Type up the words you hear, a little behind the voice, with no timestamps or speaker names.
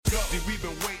All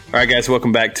right, guys,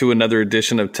 welcome back to another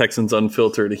edition of Texans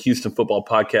Unfiltered, a Houston football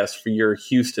podcast for your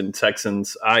Houston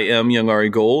Texans. I am Young Ari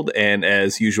Gold, and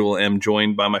as usual, am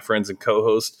joined by my friends and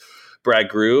co-host Brad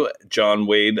Grew, John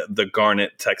Wade, the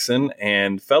Garnet Texan.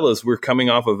 And fellas, we're coming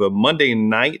off of a Monday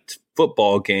night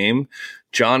football game.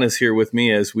 John is here with me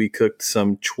as we cooked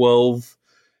some 12-week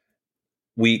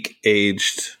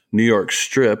aged New York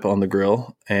strip on the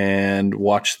grill and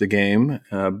watched the game.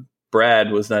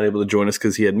 Brad was not able to join us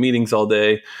because he had meetings all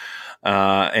day.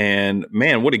 And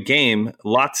man, what a game.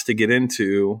 Lots to get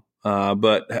into.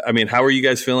 But I mean, how are you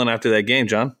guys feeling after that game,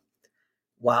 John?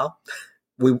 Wow.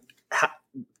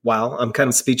 Wow. I'm kind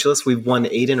of speechless. We've won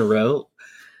 8 in a row.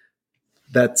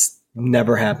 That's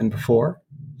never happened before.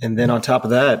 And then on top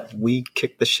of that, we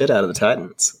kicked the shit out of the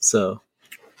Titans. So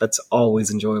that's always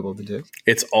enjoyable to do.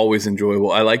 It's always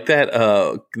enjoyable. I like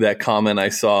that comment I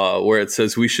saw where it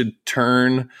says we should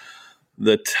turn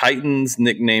the Titans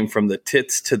nickname from the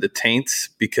tits to the taints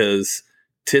because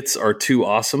tits are too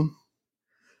awesome.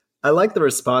 I like the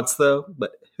response though,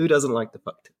 but who doesn't like the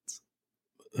fuck tits?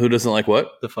 Who doesn't like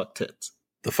what? The fuck tits.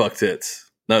 The fuck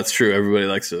tits. No, it's true. Everybody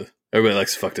likes to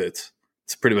fuck tits.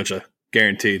 It's pretty much a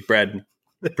guaranteed. Brad,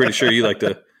 pretty sure you like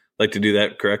to do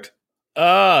that, correct?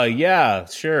 Yeah,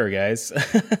 sure, guys.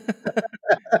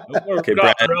 Okay,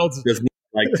 Brad doesn't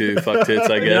like to fuck tits,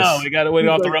 I guess. No, we got to wait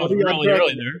off the rails really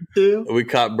early there. We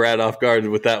caught Brad off guard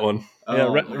with that one.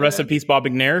 Yeah, rest in peace, Bob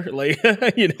McNair. Like,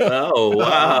 Oh,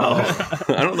 wow.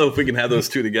 I don't know if we can have those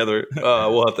two together.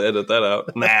 We'll have to edit that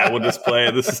out. Nah, we'll just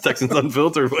play. This is Texans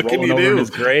Unfiltered. What can you do? In his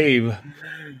grave.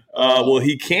 Well,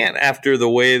 he can't after the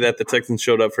way that the Texans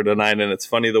showed up for tonight, and it's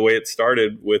funny the way it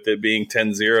started with it being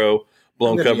 10-0,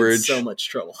 blown coverage. I'm in so much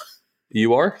trouble.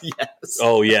 You are? Yes.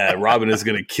 Oh, yeah. Robin is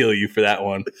going to kill you for that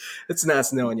one. It's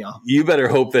nice knowing y'all. You better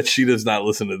hope that she does not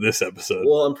listen to this episode.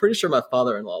 Well, I'm pretty sure my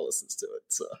father-in-law listens to it.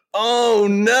 So. Oh,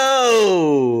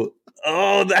 no.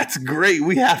 Oh, that's great.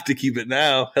 We have to keep it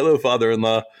now. Hello,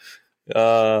 father-in-law.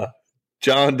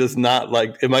 John does not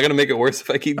like – am I going to make it worse if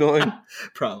I keep going?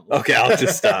 Probably. Okay, I'll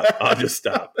just stop.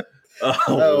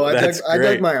 Oh, I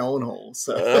dug my own hole.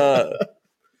 So.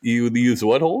 You use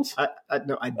what holes? I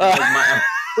dug my own.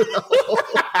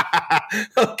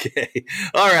 Okay.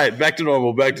 All right. Back to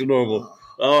normal.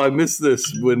 Oh, I miss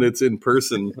this when it's in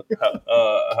person,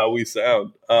 how we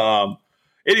sound.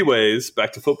 Anyways,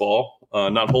 back to football,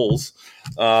 not holes.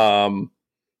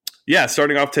 Yeah,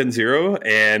 starting off 10-0,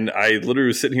 and I literally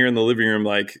was sitting here in the living room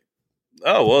like,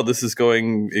 oh, well, this is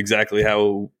going exactly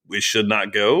how it should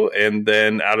not go. And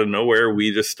then out of nowhere,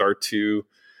 we just start to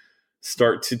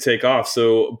take off.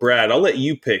 So, Brad, I'll let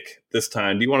you pick this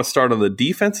time. Do you want to start on the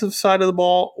defensive side of the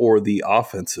ball or the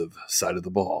offensive side of the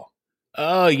ball?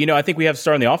 I think we have to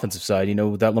start on the offensive side,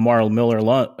 with that Lamar Miller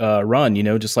run,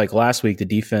 just like last week, the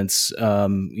defense,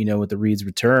 with the Reed's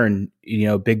return,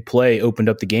 big play opened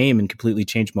up the game and completely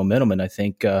changed momentum. And I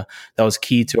think that was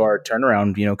key to our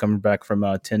turnaround, coming back from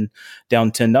 10-0.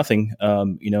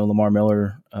 Lamar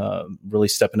Miller really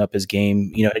stepping up his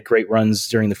game, had great runs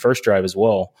during the first drive as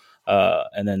well.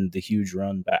 And then the huge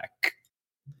run back.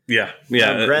 Yeah.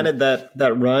 Granted that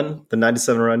run, the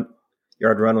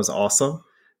 97-yard run was awesome,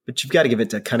 but you've got to give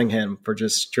it to Cunningham for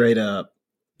just straight up.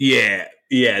 Yeah.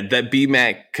 That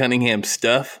B-Mac Cunningham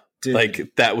stuff, dude.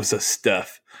 Like that was a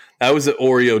stuff. That was an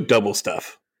Oreo double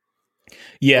stuff.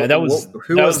 Yeah, that was.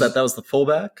 Who was that? That was the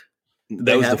fullback.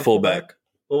 That was the fullback.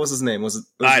 What was his name? Was it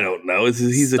I don't know.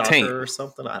 He's a tank or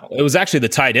something. I don't know. It was actually the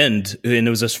tight end, and it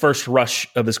was his first rush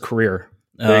of his career.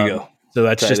 There you go. So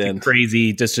that's just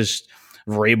crazy. Just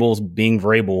Vrabel's being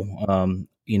Vrabel.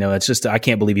 It's just I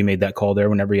can't believe he made that call there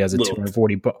whenever he has a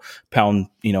 240-pound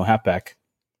halfback.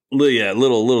 Yeah,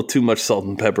 little too much salt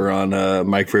and pepper on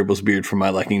Mike Vrabel's beard for my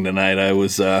liking tonight.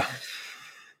 He's a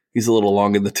little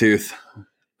long in the tooth.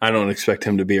 I don't expect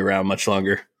him to be around much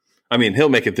longer. I mean, he'll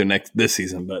make it through this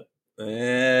season, but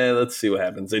let's see what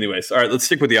happens. Anyways, all right, let's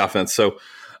stick with the offense. So,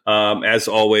 as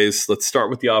always, let's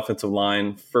start with the offensive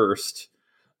line first.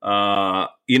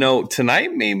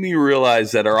 Tonight made me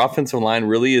realize that our offensive line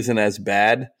really isn't as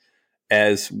bad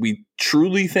as we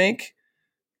truly think.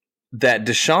 That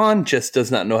Deshaun just does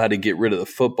not know how to get rid of the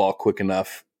football quick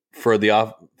enough and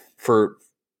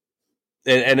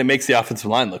it makes the offensive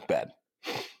line look bad.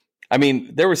 I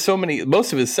mean, there were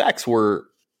most of his sacks were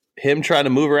him trying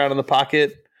to move around in the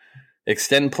pocket,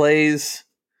 extend plays.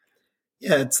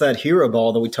 Yeah, it's that hero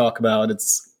ball that we talk about.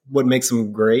 It's what makes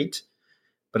him great.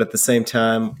 But at the same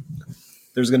time,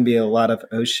 there's going to be a lot of,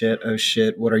 oh shit,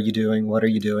 what are you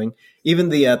doing? Even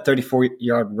the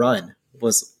 34-yard run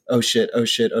was, oh shit, go.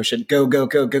 Shit,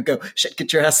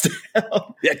 get your ass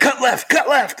down. Yeah, cut left. I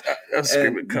was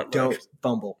screaming, cut left. Don't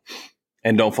fumble.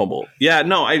 And don't fumble. Yeah,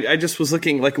 no, I just was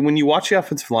looking, like, when you watch the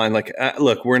offensive line, like,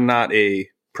 look, we're not a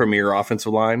premier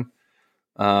offensive line,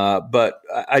 but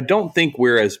I don't think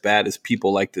we're as bad as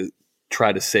people like to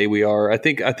try to say we are. I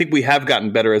think we have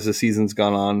gotten better as the season's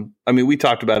gone on. I mean, we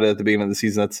talked about it at the beginning of the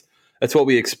season. That's what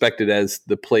we expected as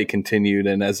the play continued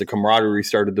and as the camaraderie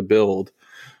started to build.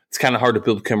 It's kind of hard to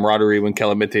build camaraderie when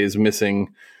Kelemete is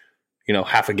missing,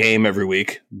 half a game every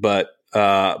week. But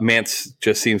Mance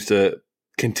just seems to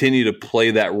continue to play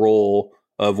that role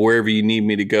of wherever you need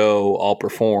me to go, I'll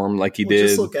perform like he did.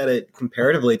 Just look at it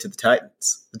comparatively to the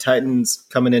Titans. The Titans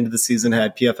coming into the season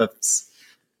had PFF's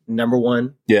number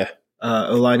 1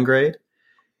 O-line grade.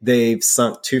 They've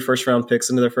sunk 2 first-round picks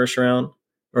into their first round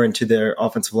or into their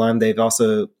offensive line. They've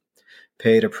also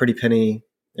paid a pretty penny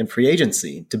in free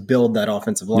agency to build that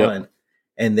offensive line. Yep.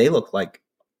 And they look like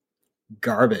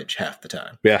garbage half the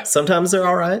time. Yeah. Sometimes they're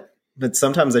all right, but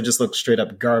sometimes they just look straight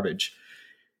up garbage.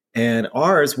 And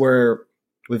ours, where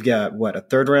we've got, a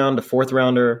 3rd round, a 4th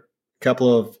rounder, a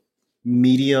couple of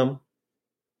medium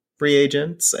free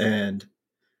agents, and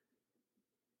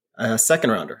a 2nd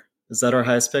rounder. Is that our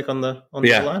highest pick on the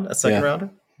line? A 2nd rounder?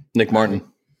 Nick Martin.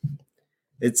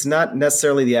 It's not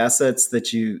necessarily the assets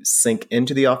that you sink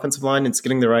into the offensive line. It's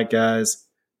getting the right guys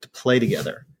to play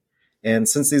together. And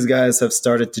since these guys have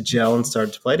started to gel and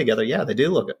started to play together, they do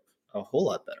look a whole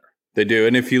lot better. They do.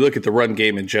 And if you look at the run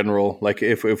game in general, like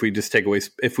if we just take away,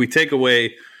 if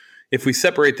we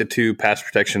separate the two, pass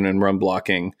protection and run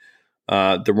blocking,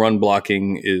 the run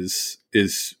blocking is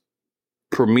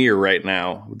premier right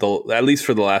now, at least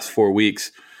for the last 4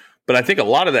 weeks. But I think a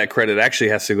lot of that credit actually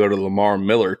has to go to Lamar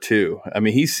Miller too. I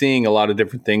mean, he's seeing a lot of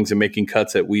different things and making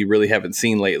cuts that we really haven't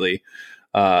seen lately.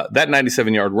 That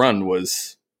 97-yard run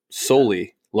was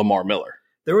solely Lamar Miller.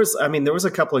 There was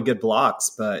a couple of good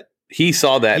blocks, but he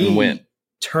saw that and went.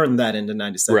 Turned that into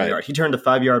 97 yards. He turned a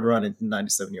 5-yard run into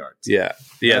 97 yards. Yeah.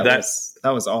 That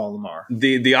was all Lamar.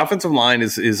 The offensive line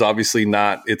is obviously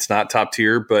not top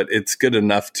tier, but it's good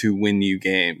enough to win you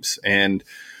games. And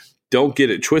don't get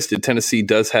it twisted. Tennessee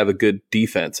does have a good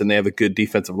defense, and they have a good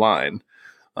defensive line.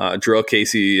 Jarrell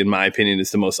Casey, in my opinion,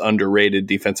 is the most underrated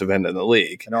defensive end in the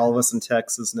league. And all of us in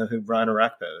Texas know who Brian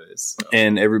Orakpo is. So.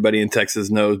 And everybody in Texas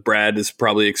knows Brad is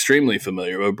probably extremely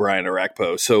familiar with Brian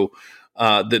Orakpo. So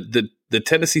the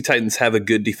Tennessee Titans have a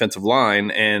good defensive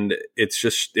line, and it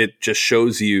just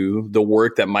shows you the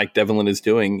work that Mike Devlin is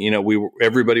doing.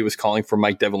 Everybody was calling for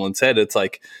Mike Devlin's head. It's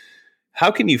like, how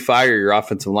can you fire your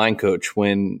offensive line coach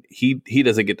when he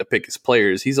doesn't get to pick his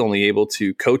players? He's only able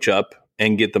to coach up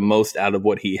and get the most out of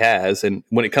what he has. And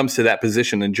when it comes to that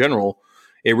position in general,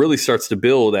 it really starts to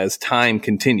build as time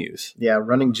continues. Yeah,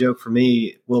 running joke for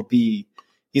me will be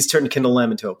he's turned Kendall Lamb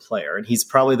into a player, and he's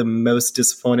probably the most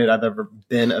disappointed I've ever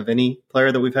been of any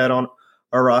player that we've had on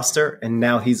our roster, and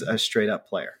now he's a straight-up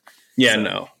player. Yeah, so.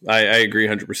 No, I agree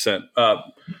 100%.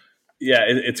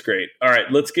 It's great. All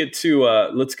right, let's get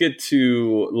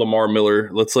to Lamar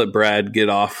Miller. Let's let Brad get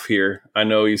off here. I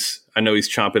know he's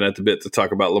chomping at the bit to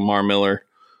talk about Lamar Miller.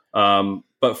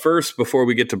 But first, before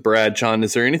we get to Brad, John,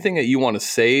 is there anything that you want to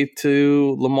say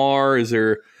to Lamar? Are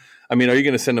you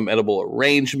going to send him edible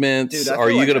arrangements? Dude,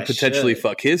 are you going to potentially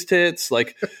fuck his tits?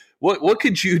 Like, what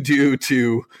could you do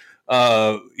to,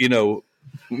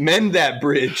 mend that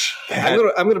bridge? I'm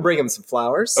going to bring him some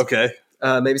flowers. Okay.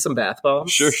 Maybe some bath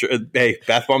bombs. Sure. Hey,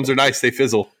 bath bombs are nice. They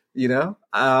fizzle.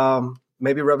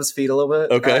 Maybe rub his feet a little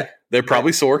bit. Okay. They're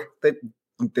probably sore.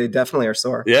 They definitely are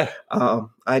sore. Yeah.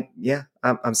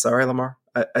 I'm sorry, Lamar.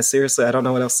 I seriously, I don't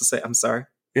know what else to say. I'm sorry.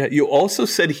 Yeah. You also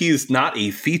said he's not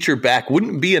a feature back.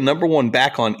 Wouldn't be a number one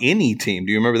back on any team.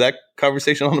 Do you remember that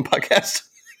conversation on the podcast?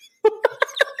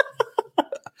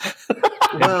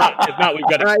 Well, if not, we've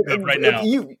got to right now.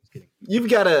 You've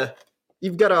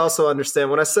got to also understand,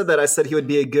 when I said that, I said he would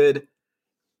be a good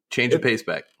change of pace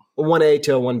back. 1A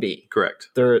to a 1B. Correct.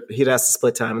 He'd have to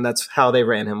split time, and that's how they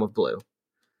ran him with Blue.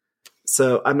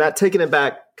 So I'm not taking it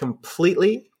back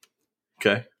completely.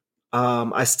 Okay.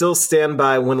 I still stand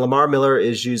by when Lamar Miller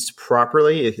is used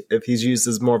properly, if he's used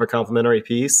as more of a complementary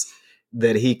piece,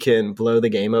 that he can blow the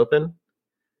game open.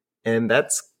 And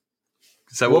is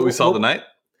that what we saw tonight?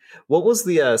 What was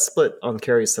the split on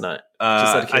carries tonight?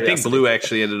 I think Blue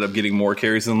actually ended up getting more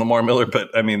carries than Lamar Miller,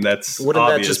 but that's wouldn't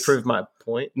obvious. That just prove my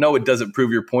point? No, it doesn't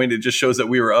prove your point. It just shows that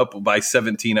we were up by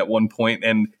 17 at one point,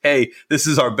 and hey, this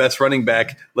is our best running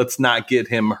back. Let's not get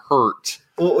him hurt.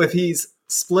 Well, if he's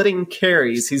splitting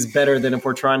carries, he's better than if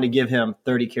we're trying to give him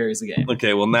 30 carries a game.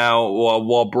 Okay, well now,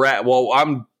 while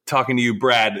I'm talking to you,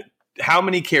 Brad, how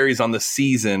many carries on the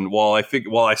season? While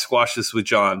I squash this with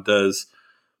John, does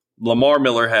Lamar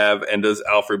Miller have, and does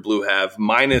Alfred Blue have,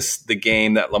 minus the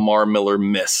game that Lamar Miller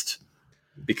missed?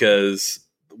 because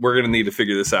we're going to need to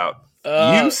figure this out.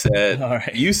 You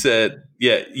said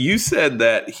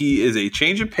that he is a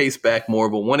change of pace back, more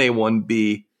of a 1A,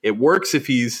 1B. It works if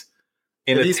he's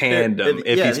in a tandem,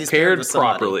 if he's paired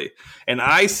properly. And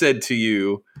I said to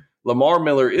you, Lamar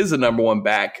Miller is a number one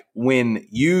back when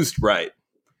used right.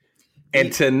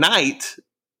 And tonight,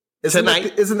 isn't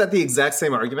that the exact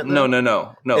same argument?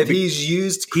 No. If he's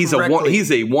used correctly,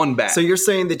 he's a one back. So you're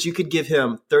saying that you could give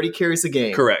him 30 carries a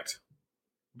game, correct,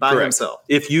 by himself,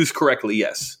 if used correctly?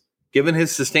 Yes, given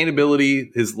his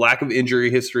sustainability, his lack of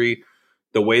injury history,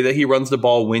 the way that he runs the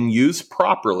ball when used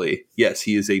properly, yes,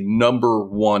 he is a number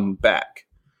one back.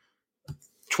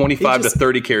 25 to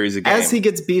 30 carries a game. As he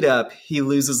gets beat up, he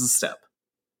loses a step.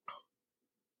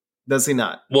 Does he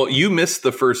not? Well, you missed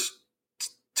the first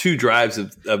two drives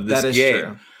of this game.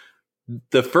 True.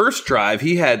 The first drive,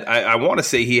 he had, I want to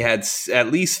say he had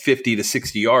at least 50 to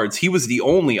 60 yards. He was the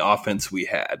only offense we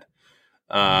had.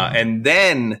 And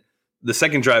then the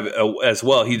second drive as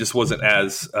well, he just wasn't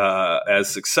as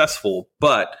successful.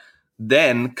 But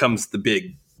then comes the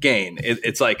big gain.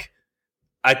 It's like,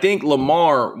 I think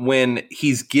Lamar, when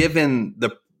he's given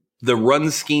the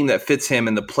run scheme that fits him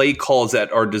and the play calls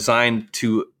that are designed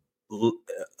to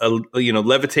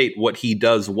levitate what he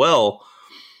does well,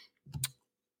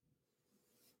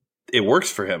 it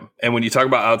works for him. And when you talk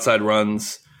about outside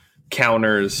runs,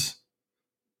 counters,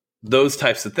 those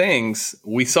types of things,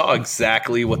 we saw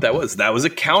exactly what that was. That was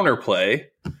a counter play,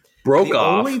 broke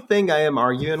off. The only thing I am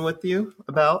arguing with you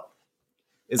about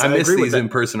is I miss these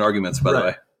in-person arguments, by the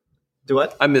way. Do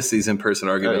what? I miss these in-person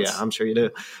arguments. Oh, yeah, I'm sure you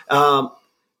do.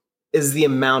 Is the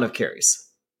amount of carries.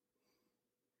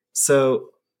 So,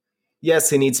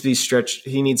 yes, he needs to be stretched.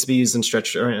 He needs to be used in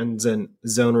stretch runs and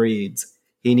zone reads.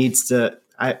 He needs to.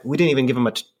 We didn't even give him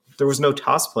there was no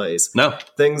toss plays. No.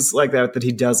 Things like that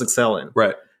he does excel in.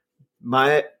 Right.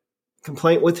 My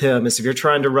complaint with him is if you're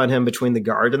trying to run him between the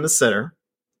guard and the center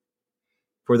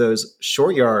for those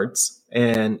short yards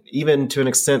and even to an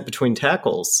extent between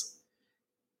tackles,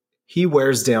 he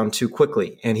wears down too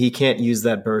quickly and he can't use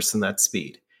that burst and that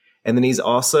speed. And then he's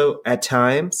also, at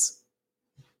times,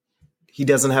 he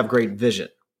doesn't have great vision.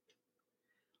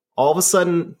 All of a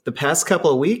sudden, the past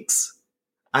couple of weeks,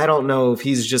 I don't know if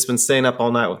he's just been staying up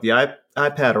all night with the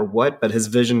iPad or what, but his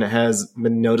vision has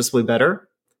been noticeably better.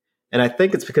 And I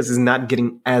think it's because he's not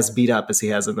getting as beat up as he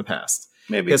has in the past.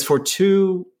 Maybe. Because for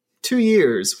two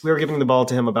years, we were giving the ball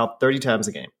to him about 30 times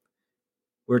a game.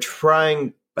 We're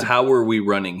trying. But how were we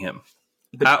running him?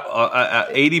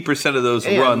 80% of those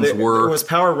runs were. It was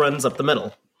power runs up the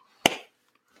middle.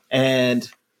 And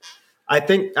I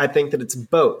think that it's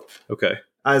both. Okay.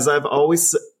 As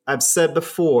I've said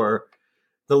before,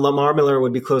 the Lamar Miller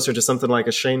would be closer to something like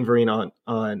a Shane Vereen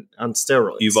on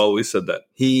steroids. You've always said that.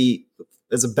 He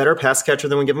is a better pass catcher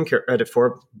than we give him credit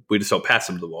for. We just don't pass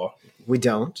him the ball. We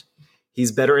don't.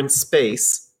 He's better in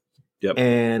space. Yep.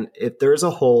 And if there's a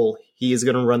hole, he is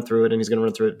going to run through it, and he's going to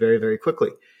run through it very, very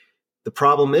quickly. The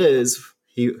problem is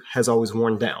he has always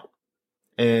worn down.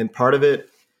 And part of it,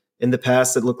 in the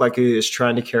past, it looked like he was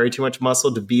trying to carry too much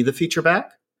muscle to be the feature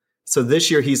back. So this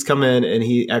year he's come in and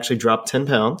he actually dropped 10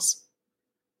 pounds,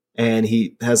 and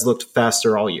he has looked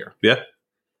faster all year. Yeah.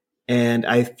 And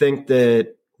I think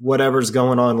that whatever's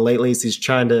going on lately is he's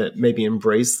trying to maybe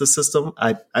embrace the system.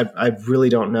 I really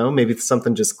don't know. Maybe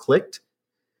something just clicked.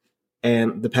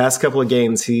 And the past couple of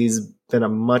games, he's been a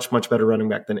much, much better running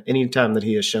back than any time that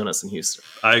he has shown us in Houston.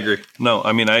 I agree. No,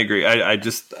 I mean, I agree. I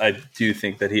do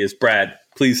think that he is. Brad,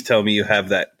 please tell me you have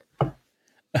that.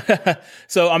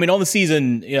 So, I mean, on the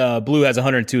season, Blue has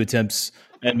 102 attempts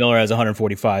and Miller has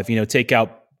 145. Take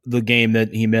out the game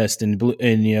that he missed, and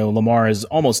Lamar is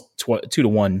almost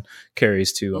 2-to-1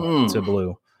 carries to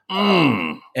Blue.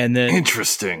 And then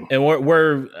interesting. And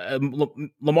where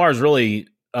Lamar's really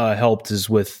helped is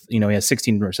with he has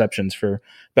 16 receptions for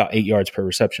about 8 yards per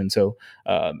reception. So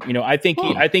I think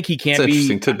he can That's be.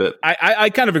 Interesting tidbit.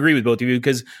 I kind of agree with both of you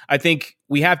because I think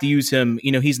we have to use him.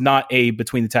 He's not a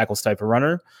between the tackles type of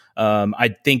runner.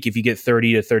 I think if you get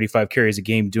 30 to 35 carries a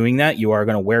game doing that, you are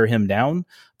going to wear him down.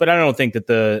 But I don't think that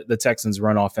the Texans'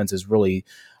 run offense is really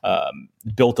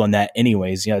built on that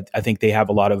anyways. I think they have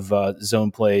a lot of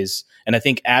zone plays. And I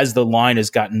think as the line has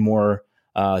gotten more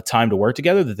time to work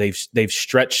together, that they've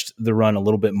stretched the run a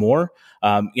little bit more.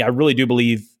 I really do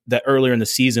believe that earlier in the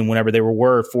season, whenever they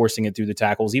were forcing it through the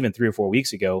tackles, even 3 or 4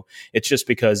 weeks ago, it's just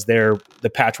because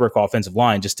the patchwork offensive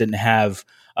line just didn't have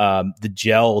the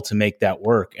gel to make that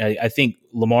work. I think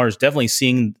Lamar is definitely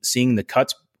seeing the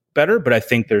cuts better, but I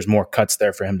think there's more cuts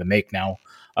there for him to make now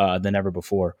than ever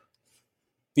before.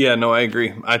 Yeah, no, I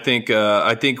agree. I think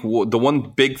the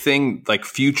one big thing, like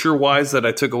future wise, that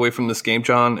I took away from this game,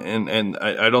 John, and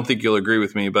I don't think you'll agree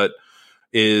with me, but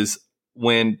is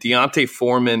when D'Onta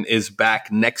Foreman is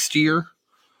back next year,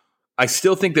 I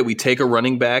still think that we take a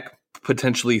running back,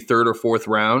 potentially third or fourth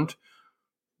round.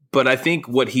 But I think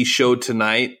what he showed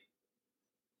tonight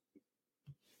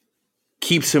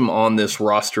keeps him on this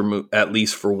roster at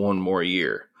least for one more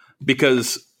year,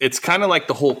 because it's kind of like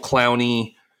the whole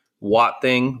Clowney Watt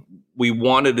thing. We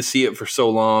wanted to see it for so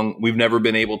long. We've never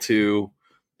been able to.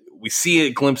 We see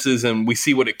it glimpses and we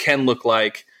see what it can look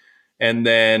like. And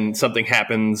then something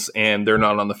happens and they're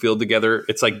not on the field together.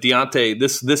 It's like D'Onta,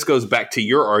 this goes back to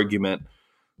your argument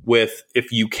with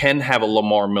if you can have a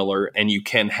Lamar Miller and you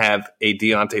can have a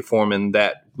D'Onta Foreman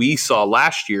that we saw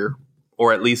last year,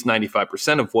 or at least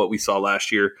 95% of what we saw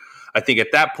last year, I think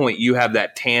at that point you have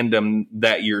that tandem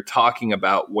that you're talking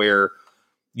about where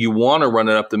you want to run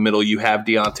it up the middle. You have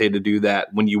D'Onta to do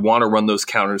that. When you want to run those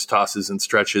counters, tosses, and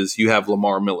stretches, you have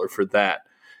Lamar Miller for that.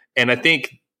 And I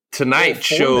think tonight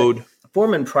showed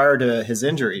Foreman prior to his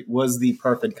injury was the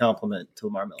perfect complement to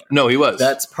Lamar Miller. No, he was.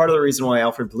 That's part of the reason why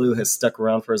Alfred Blue has stuck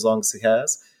around for as long as he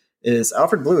has. Is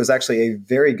Alfred Blue is actually a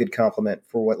very good complement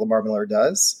for what Lamar Miller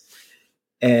does,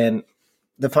 and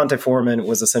D'Onta Foreman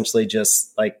was essentially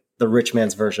just like the rich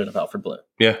man's version of Alfred Blue.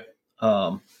 Yeah.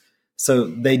 So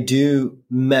they do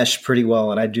mesh pretty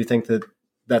well, and I do think that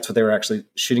that's what they were actually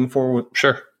shooting for.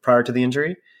 Sure. Prior to the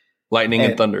injury, lightning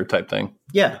and thunder type thing.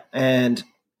 Yeah, and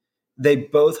they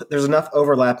both, there's enough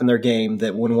overlap in their game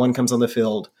that when one comes on the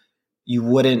field, you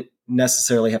wouldn't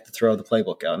necessarily have to throw the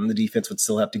playbook out, and the defense would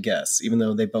still have to guess, even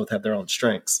though they both have their own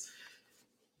strengths.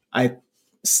 I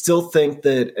still think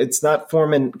that it's not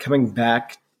Foreman coming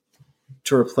back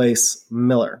to replace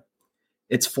Miller.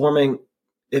 It's Foreman.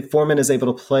 If Foreman is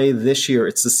able to play this year,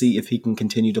 it's to see if he can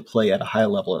continue to play at a high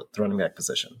level at the running back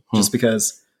position. Just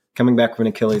because coming back from an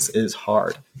Achilles is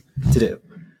hard to do.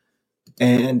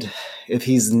 And if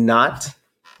he's not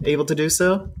able to do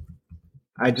so,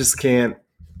 I just can't.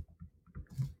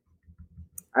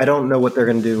 I don't know what they're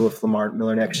going to do with Lamar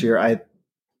Miller next year. I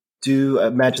do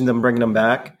imagine them bringing him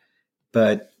back,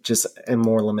 but just in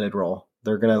more limited role.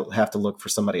 They're going to have to look for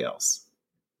somebody else.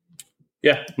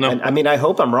 Yeah, no. And, I mean, I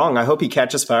hope I'm wrong. I hope he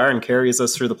catches fire and carries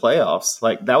us through the playoffs.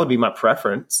 Like, that would be my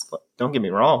preference. Don't get me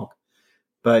wrong.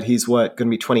 But he's what, going to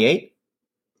be 28?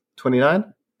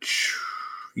 29?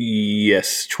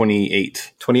 Yes,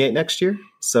 28. 28 next year?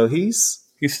 So he's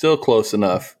still close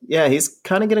enough. Yeah, he's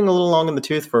kind of getting a little long in the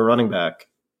tooth for a running back.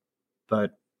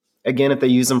 But again, if they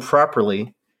use him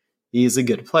properly, he's a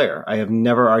good player. I have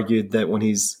never argued that when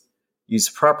he's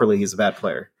used properly, he's a bad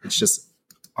player. It's just,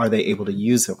 are they able to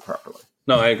use him properly?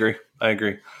 No, I agree.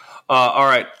 All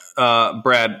right,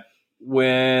 Brad,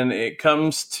 when it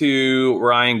comes to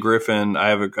Ryan Griffin, I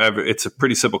have it's a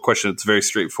pretty simple question. It's very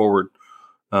straightforward.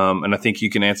 And I think you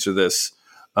can answer this.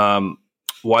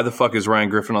 Why the fuck is Ryan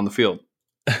Griffin on the field?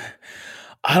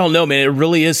 I don't know, man. It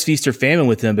really is feast or famine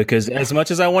with him, because as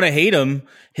much as I want to hate him,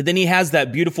 then he has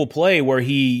that beautiful play where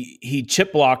he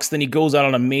chip blocks, then he goes out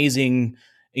on amazing,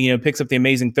 picks up the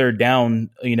amazing third down.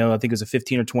 I think it was a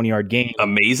 15 or 20 yard gain.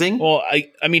 Amazing. Well,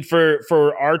 I mean,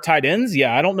 for our tight ends,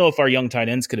 yeah, I don't know if our young tight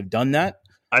ends could have done that.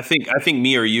 I think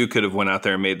me or you could have went out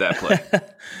there and made that play.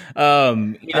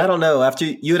 I don't know. After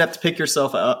you would have to pick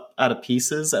yourself out of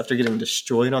pieces after getting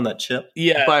destroyed on that chip.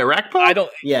 Yeah, by Rakpo.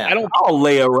 I'll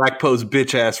lay a Rakpo's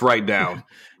bitch ass right down.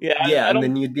 And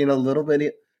then you'd be in a little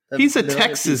bit. He's a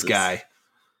Texas guy.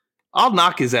 I'll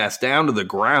knock his ass down to the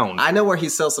ground. I know where he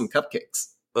sells some cupcakes.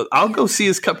 I'll go see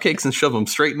his cupcakes and shove them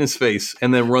straight in his face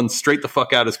and then run straight the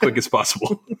fuck out as quick as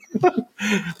possible.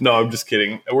 No, I'm just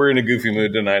kidding. We're in a goofy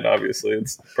mood tonight, obviously.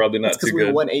 It's probably not too good. Because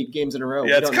we won 8 games in a row.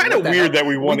 Yeah, it's kind of weird that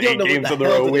we won 8 games in a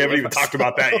row. We haven't even talked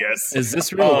about that yet. Is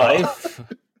this real life?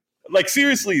 Like,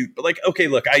 seriously, okay,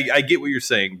 look, I get what you're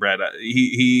saying, Brad.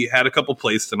 He had a couple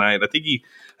plays tonight. I think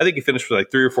he finished with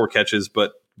like 3 or 4 catches,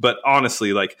 but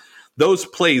honestly, like, those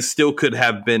plays still could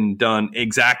have been done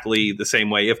exactly the same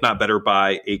way, if not better,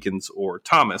 by Akins or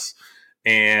Thomas.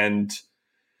 And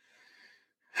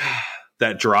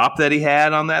that drop that he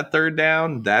had on that third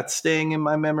down, that's staying in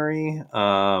my memory.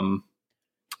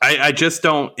 I just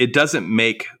don't. It doesn't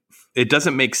make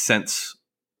sense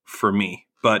for me.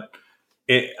 But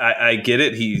I get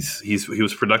it. He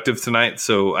was productive tonight,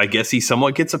 so I guess he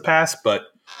somewhat gets a pass. But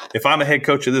if I'm a head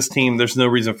coach of this team, there's no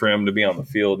reason for him to be on the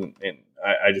field, and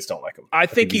I just don't like him. I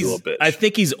think he's a little bitch. I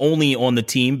think he's only on the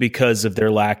team because of their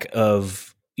lack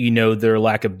of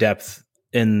depth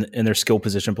in their skill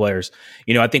position players.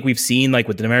 I think we've seen, like,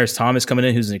 with Demaryius Thomas coming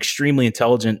in, who's an extremely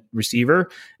intelligent receiver,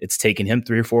 it's taken him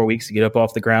 3 or 4 weeks to get up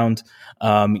off the ground.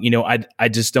 I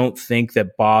just don't think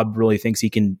that Bob really thinks he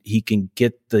can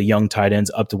get the young tight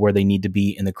ends up to where they need to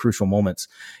be in the crucial moments.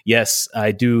 Yes,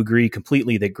 I do agree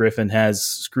completely that Griffin has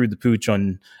screwed the pooch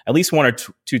on at least 1 or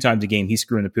 2 times a game. He's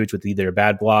screwing the pooch with either a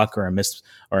bad block or a missed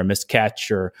catch,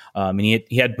 and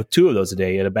he had 2 of those a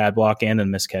day. He had a bad block and a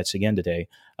missed catch again today.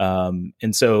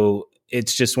 And so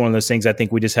it's just one of those things. I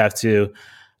think we have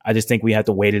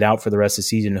to wait it out for the rest of the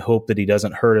season and hope that he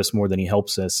doesn't hurt us more than he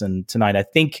helps us. And tonight, I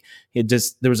think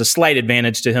there was a slight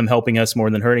advantage to him helping us more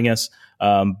than hurting us.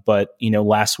 But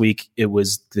last week it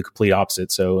was the complete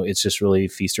opposite. So it's just really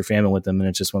feast or famine with him. And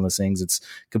it's just one of those things. It's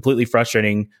completely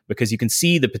frustrating because you can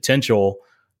see the potential.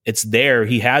 It's there.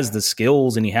 He has the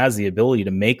skills and he has the ability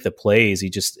to make the plays. He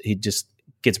just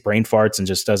gets brain farts and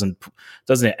just doesn't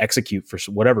execute for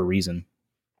whatever reason.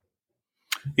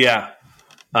 Yeah.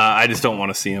 I just don't want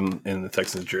to see him in the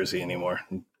Texans jersey anymore,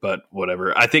 but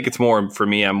whatever. I think it's more, for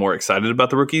me, I'm more excited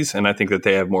about the rookies, and I think that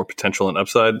they have more potential and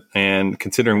upside. And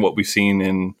considering what we've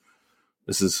seen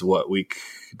this is what, week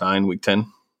 9, week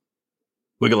 10?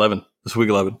 Week 11. This is week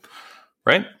 11,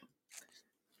 right?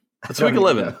 It's week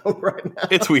 11. Right now.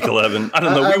 It's week 11. I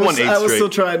don't know. We won 8 straight. I was still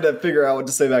trying to figure out what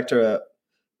to say back to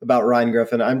about Ryan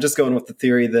Griffin. I'm just going with the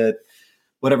theory that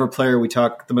whatever player we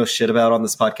talk the most shit about on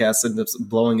this podcast ends up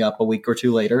blowing up a week or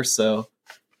 2 later. So,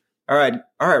 all right,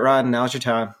 Ryan, now's your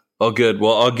time. Oh, good.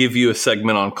 Well, I'll give you a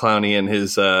segment on Clowney and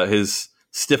his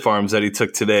stiff arms that he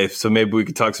took today. So maybe we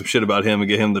could talk some shit about him and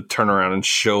get him to turn around and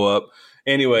show up.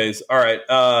 Anyways, all right.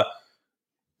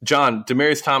 John,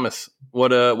 Demaryius Thomas,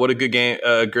 what a good game,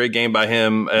 great game by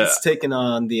him. He's taken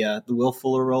on the Will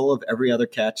Fuller role of every other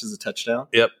catch is a touchdown.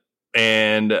 Yep.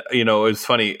 And, it was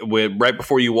funny. Right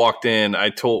before you walked in,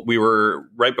 we were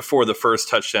right before the first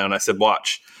touchdown. I said,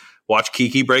 watch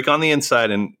Kiki break on the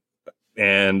inside and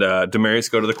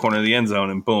Demaryius go to the corner of the end zone,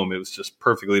 and boom, it was just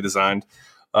perfectly designed.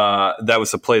 That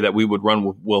was a play that we would run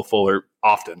with Will Fuller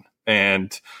often.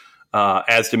 And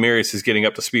as Demaryius is getting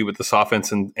up to speed with this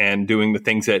offense and doing the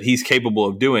things that he's capable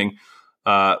of doing,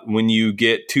 when you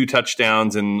get 2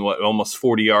 touchdowns and almost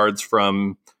 40 yards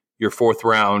from your 4th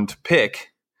round pick,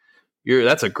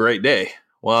 that's a great day.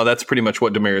 Well, that's pretty much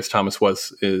what Demaryius Thomas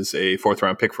is a 4th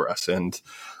round pick for us. And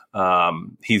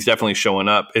he's definitely showing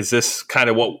up. Is this kind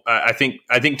of what I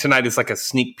think tonight is like a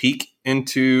sneak peek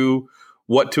into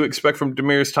what to expect from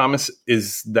Demaryius Thomas?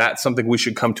 Is that something we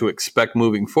should come to expect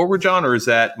moving forward, John? Or is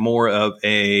that more of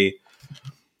a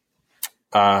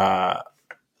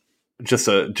just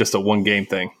a 1 game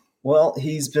thing? Well,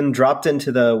 he's been dropped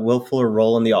into the Will Fuller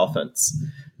role in the offense,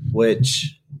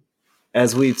 which,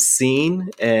 as we've seen,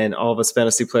 and all of us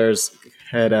fantasy players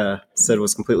had said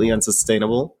was completely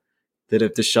unsustainable, that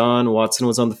if Deshaun Watson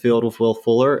was on the field with Will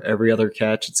Fuller, every other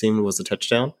catch, it seemed, was a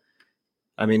touchdown.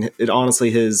 I mean, it honestly,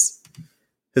 his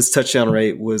touchdown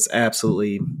rate was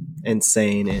absolutely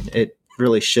insane, and it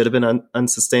really should have been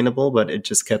unsustainable, but it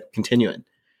just kept continuing.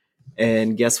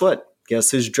 And guess what?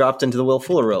 Guess who's dropped into the Will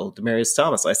Fuller role? Demaryius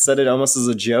Thomas. I said it almost as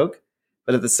a joke,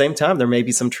 but at the same time, there may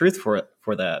be some truth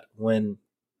for that. When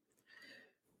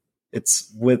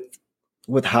it's with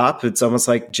Hop, it's almost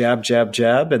like jab, jab,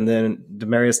 jab, and then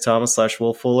Demaryius Thomas /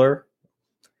 Will Fuller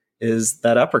is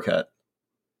that uppercut.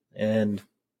 And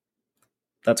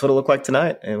that's what it looked like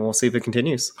tonight, and we'll see if it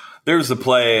continues. There's a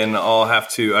play, and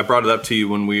I brought it up to you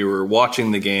when we were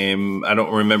watching the game. I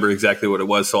don't remember exactly what it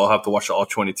was, so I'll have to watch all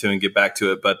 22 and get back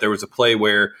to it. But there was a play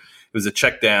where it was a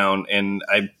check down, and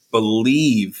I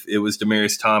believe it was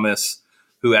Demaryius Thomas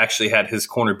who actually had his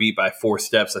corner beat by 4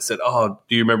 steps. I said, "Oh,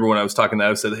 do you remember when I was talking to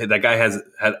that?" I said, "Hey, that guy had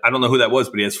I don't know who that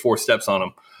was, but he has 4 steps on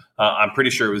him." I'm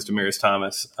pretty sure it was Demaryius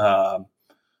Thomas.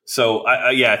 So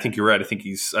I think you're right. I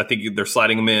think they're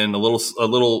sliding him in a little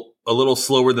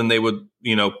slower than they would,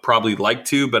 probably like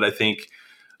to. But I think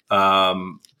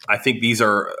these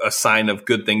are a sign of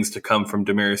good things to come from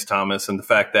Demaryius Thomas, and the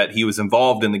fact that he was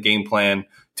involved in the game plan,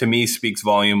 to me, speaks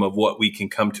volume of what we can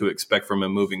come to expect from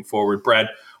him moving forward. Brad,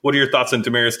 what are your thoughts on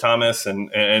Demaryius Thomas? And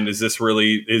is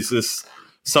this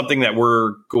something that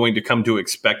we're going to come to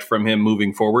expect from him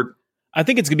moving forward? I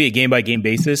think it's going to be a game by game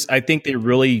basis. I think they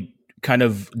really kind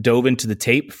of dove into the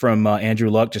tape from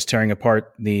Andrew Luck just tearing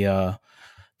apart the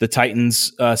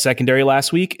Titans secondary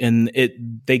last week, and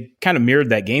they kind of mirrored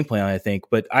that game plan, I think.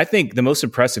 But I think the most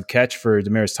impressive catch for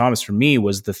Demaryius Thomas for me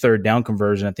was the 3rd down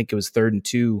conversion. I think it was 3rd and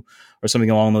 2 or something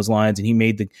along those lines, and he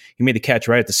made the catch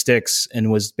right at the sticks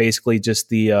and was basically just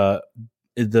the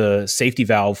safety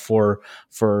valve for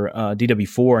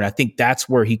DW4. And I think that's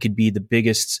where he could be the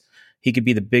biggest he could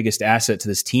be the biggest asset to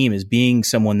this team, is being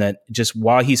someone that just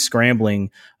while he's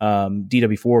scrambling,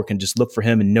 DW4 can just look for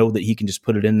him and know that he can just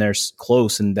put it in there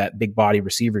close, and that big body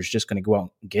receiver is just going to go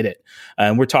out and get it.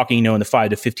 And we're talking, in the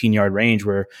 5 to 15 yard range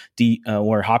where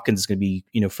Hopkins is going to be,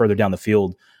 further down the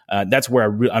field. That's where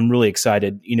I'm really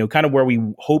excited, kind of where we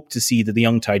hope to see the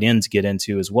young tight ends get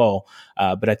into as well.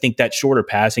 But I think that shorter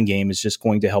passing game is just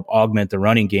going to help augment the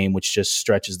running game, which just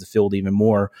stretches the field even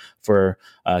more for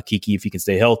Keke if he can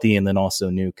stay healthy, and then also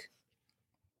Nuke.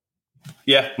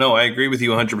 Yeah, no, I agree with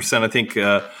you 100%.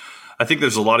 I think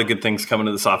there's a lot of good things coming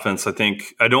to this offense.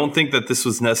 I don't think that this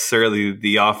was necessarily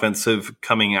the offensive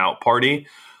coming out party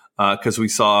because we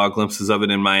saw glimpses of it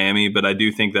in Miami, but I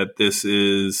do think that this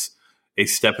is a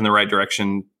step in the right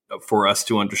direction for us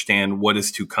to understand what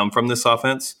is to come from this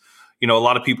offense. A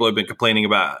lot of people have been complaining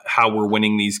about how we're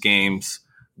winning these games,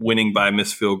 winning by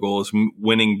missed field goals,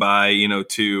 winning by,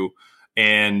 2.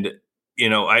 And,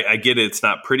 I get it. It's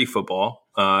not pretty football.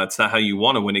 It's not how you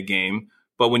want to win a game.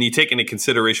 But when you take into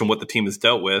consideration what the team has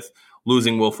dealt with,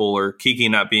 losing Will Fuller,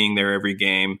 Keke not being there every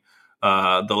game,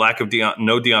 the lack of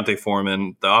no Deontay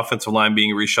Foreman, the offensive line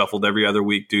being reshuffled every other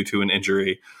week due to an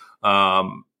injury,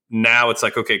 now it's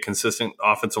like, okay, consistent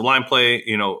offensive line play.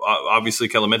 Obviously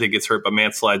Kelemete gets hurt, but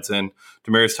man slides in.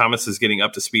 Demaryius Thomas is getting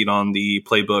up to speed on the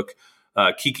playbook.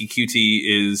 Keke Coutee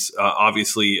is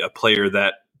obviously a player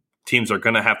that teams are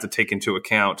going to have to take into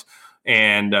account.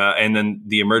 And then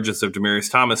the emergence of Demaryius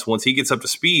Thomas, once he gets up to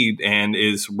speed and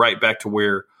is right back to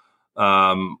where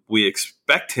we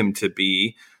expect him to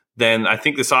be, then I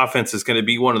think this offense is going to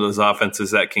be one of those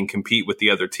offenses that can compete with the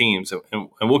other teams. And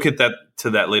we'll get to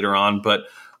that later on. But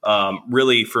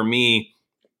really, for me,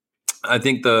 I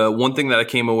think the one thing that I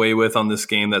came away with on this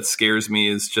game that scares me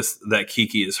is just that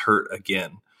Keke is hurt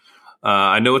again.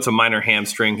 I know it's a minor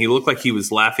hamstring. He looked like he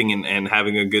was laughing and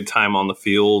having a good time on the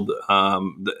field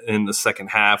in the second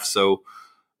half. So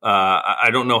I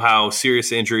don't know how serious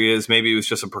the injury is. Maybe it was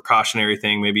just a precautionary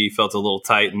thing. Maybe he felt a little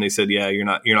tight, and they said, "Yeah, you're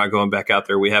not going back out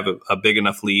there. We have a big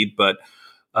enough lead." But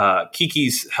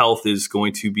Keke's health is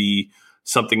going to be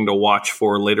something to watch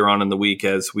for later on in the week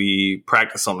as we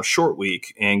practice on a short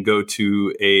week and go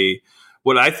to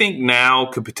what I think now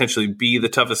could potentially be the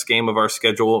toughest game of our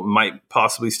schedule. It might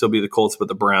possibly still be the Colts, but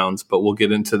the Browns. But we'll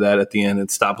get into that at the end.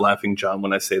 And stop laughing, John,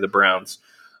 when I say the Browns.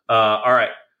 All right.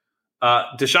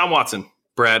 Deshaun Watson,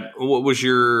 Brad, what was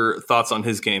your thoughts on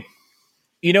his game?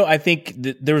 I think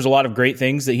there was a lot of great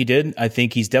things that he did. I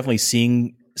think he's definitely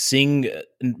seeing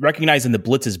recognizing the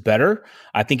blitz is better.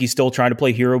 I think he's still trying to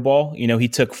play hero ball. He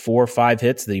took 4 or 5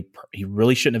 hits that he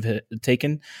really shouldn't have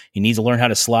taken. He needs to learn how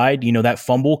to slide. That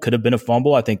fumble could have been a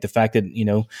fumble. I think the fact that,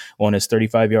 on his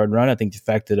 35-yard run, I think the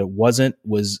fact that it wasn't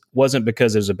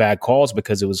because it was a bad call, it's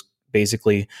because it was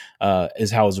basically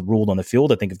is how it was ruled on the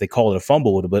field. I think if they called it a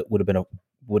fumble,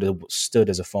 would have stood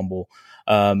as a fumble.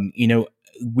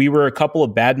 We were a couple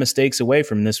of bad mistakes away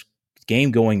from this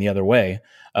game going the other way.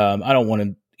 I don't want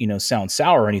to, sound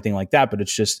sour or anything like that, but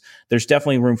it's just, there's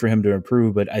definitely room for him to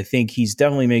improve, but I think he's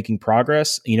definitely making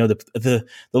progress. The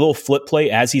little flip play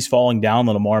as he's falling down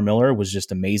on Lamar Miller was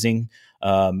just amazing.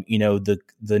 The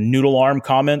noodle arm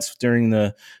comments during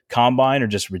the combine are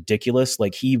just ridiculous.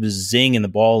 Like, he was zinging the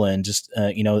ball in just,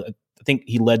 I think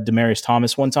he led Demaryius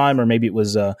Thomas one time, or maybe it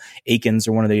was Akins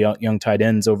or one of the young tight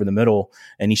ends over the middle,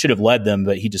 and he should have led them,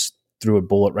 but he just threw a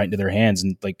bullet right into their hands,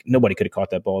 and nobody could have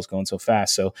caught that ball. It's going so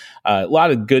fast. So a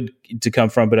lot of good to come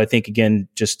from, but I think, again,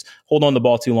 just hold on the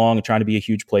ball too long and trying to be a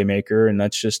huge playmaker, and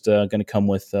that's just going to come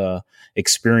with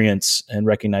experience and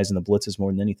recognizing the blitzes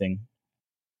more than anything.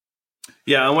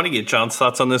 Yeah, I want to get John's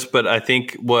thoughts on this, but I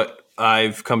think what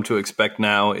I've come to expect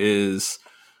now is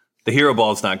the hero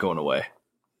ball is not going away.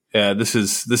 Yeah, this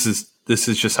is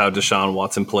just how Deshaun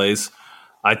Watson plays.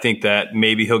 I think that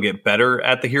maybe he'll get better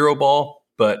at the hero ball,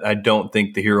 but I don't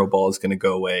think the hero ball is going to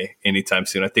go away anytime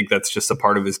soon. I think that's just a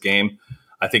part of his game.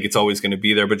 I think it's always going to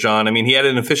be there. But John, he had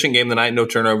an efficient game tonight, no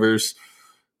turnovers,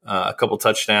 a couple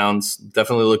touchdowns,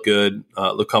 definitely looked good,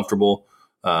 looked comfortable.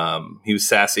 He was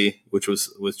sassy, which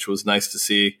was nice to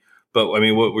see. But what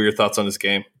were your thoughts on his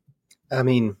game?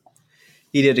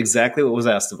 He did exactly what was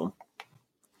asked of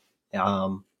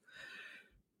him.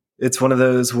 It's one of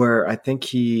those where I think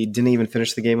he didn't even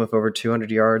finish the game with over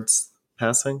 200 yards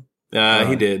passing.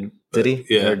 He did. Did he?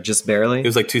 Yeah. Or just barely? It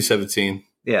was like 217.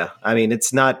 Yeah.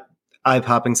 It's not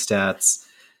eye-popping stats,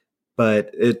 but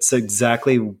it's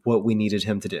exactly what we needed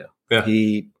him to do. Yeah.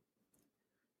 He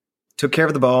took care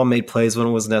of the ball, made plays when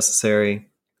it was necessary,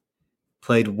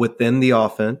 played within the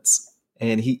offense,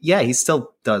 and he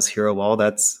still does hero ball.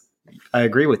 I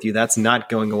agree with you. That's not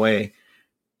going away.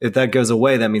 If that goes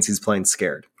away, that means he's playing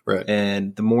scared. Right.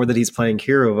 And the more that he's playing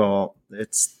hero ball,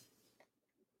 it's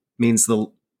means the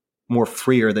more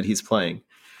freer that he's playing.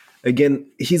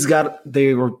 Again,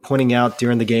 they were pointing out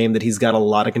during the game that he's got a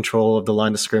lot of control of the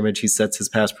line of scrimmage. He sets his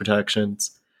pass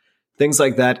protections. Things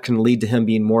like that can lead to him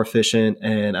being more efficient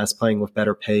and us playing with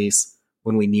better pace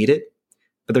when we need it.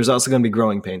 But there's also going to be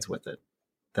growing pains with it.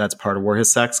 That's part of where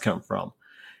his sacks come from.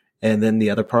 And then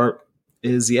the other part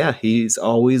is, he's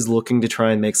always looking to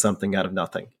try and make something out of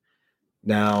nothing.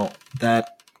 Now,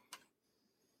 that's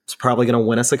probably going to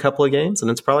win us a couple of games, and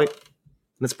it's probably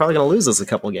going to lose us a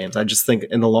couple of games. I just think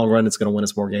in the long run, it's going to win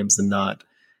us more games than not.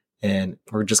 And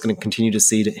we're just going to continue to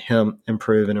see him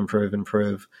improve and improve and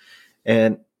improve.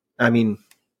 And, I mean,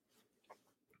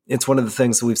 it's one of the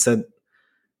things that we've said.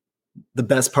 The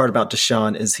best part about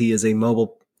Deshaun is he is a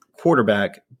mobile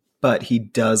quarterback, but he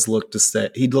does look to stay.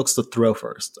 He looks to throw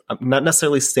first. Not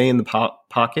necessarily stay in the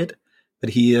pocket,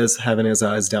 but he is having his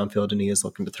eyes downfield and he is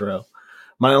looking to throw.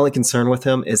 My only concern with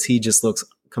him is he just looks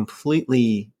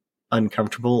completely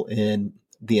uncomfortable in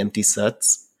the empty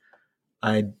sets.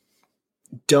 I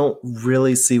don't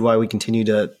really see why we continue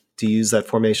to use that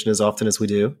formation as often as we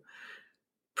do.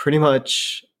 Pretty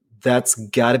much that's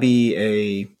got to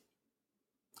be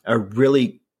a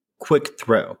really quick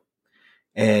throw.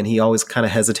 And he always kind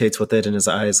of hesitates with it and his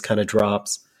eyes kind of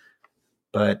drops.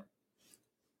 But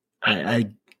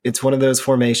it's one of those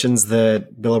formations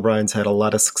that Bill O'Brien's had a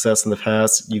lot of success in the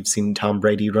past. You've seen Tom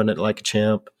Brady run it like a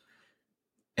champ.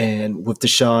 And with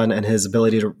Deshaun and his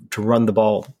ability to run the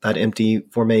ball, that empty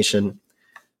formation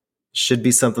should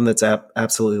be something that's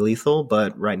absolutely lethal.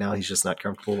 But right now, he's just not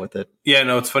comfortable with it. Yeah,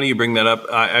 no, it's funny you bring that up.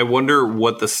 I wonder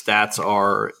what the stats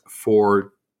are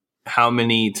for how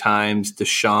many times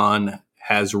Deshaun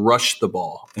has rushed the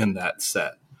ball in that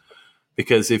set.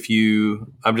 Because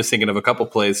I'm just thinking of a couple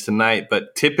plays tonight,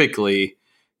 but typically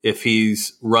if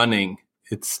he's running,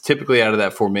 it's typically out of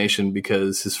that formation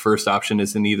because his first option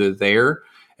isn't either there.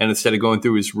 And instead of going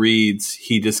through his reads,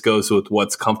 he just goes with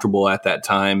what's comfortable at that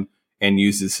time and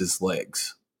uses his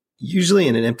legs. Usually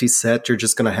in an empty set, you're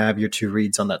just going to have your two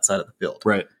reads on that side of the field.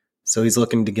 Right. So he's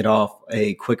looking to get off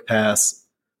a quick pass,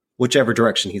 whichever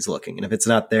direction he's looking. And if it's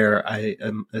not there, I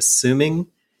am assuming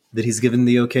that he's given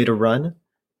the okay to run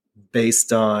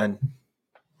based on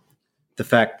the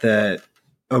fact that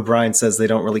O'Brien says they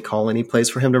don't really call any plays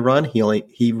for him to run.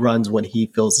 He runs when he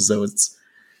feels as though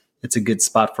it's a good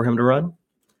spot for him to run.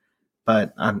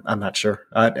 But I'm not sure.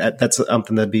 That's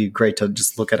something that'd be great to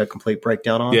just look at a complete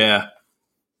breakdown on. Yeah,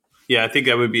 I think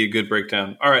that would be a good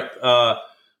breakdown. All right.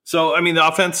 So, I mean, the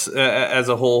offense as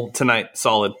a whole tonight,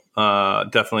 solid.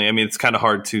 Definitely. I mean, it's kind of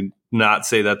hard to not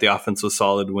say that the offense was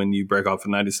solid when you break off a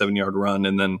 97-yard run.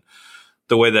 And then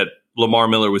the way that Lamar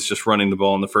Miller was just running the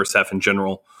ball in the first half in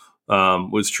general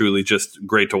was truly just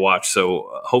great to watch. So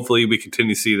hopefully we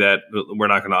continue to see that. We're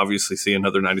not going to obviously see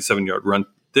another 97-yard run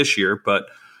this year, but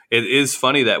it is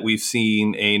funny that we've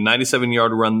seen a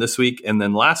 97-yard run this week, and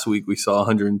then last week we saw a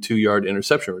 102-yard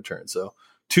interception return. So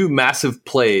two massive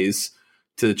plays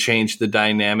to change the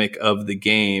dynamic of the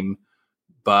game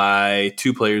by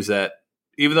two players that,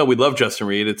 even though we love Justin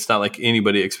Reid, it's not like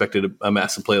anybody expected a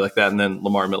massive play like that, and then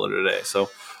Lamar Miller today. So,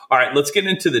 all right, let's get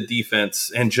into the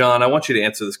defense. And, John, I want you to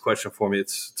answer this question for me.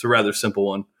 It's a rather simple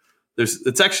one.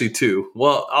 It's actually two.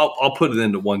 Well, I'll put it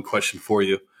into one question for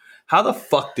you. How the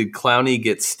fuck did Clowney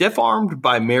get stiff-armed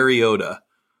by Mariota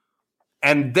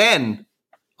and then,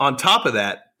 on top of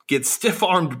that, get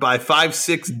stiff-armed by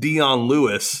 5'6" Dion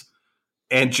Lewis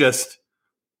and just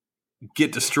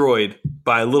get destroyed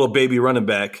by a little baby running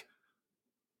back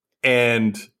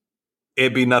and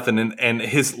it'd be nothing? And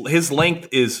his length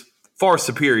is far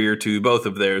superior to both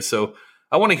of theirs. So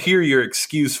I want to hear your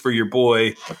excuse for your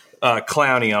boy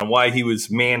Clowney on why he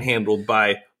was manhandled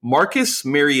by Marcus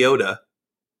Mariota,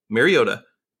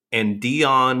 and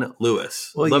Dion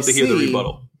Lewis. Well, love to hear the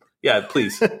rebuttal. Yeah,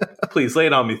 please. Please lay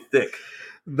it on me thick.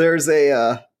 There's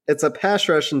it's a pass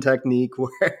rushing technique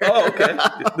where Oh, okay.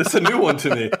 This is a new one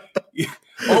to me.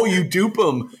 Oh, you dupe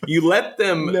them. You let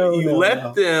them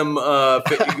them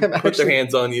put their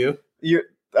hands on you. Your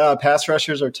pass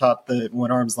rushers are taught that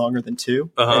one arm's longer than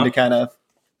two and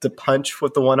to punch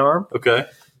with the one arm. Okay.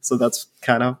 So that's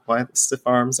kind of why the stiff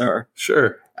arms are.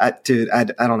 Sure. I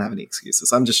don't have any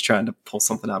excuses. I'm just trying to pull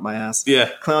something out my ass. Yeah.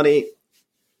 Clowney,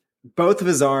 both of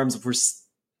his arms were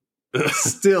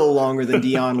still longer than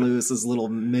Dion Lewis's little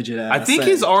midget ass. I think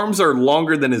his arms are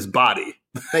longer than his body.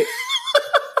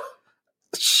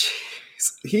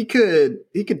 Jeez. He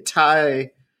could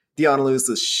tie Dion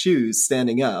Lewis's shoes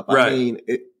standing up. Right. I mean,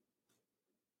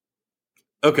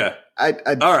 okay.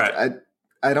 all right.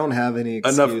 I don't have any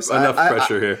excuse. Enough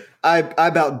pressure here. I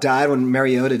about died when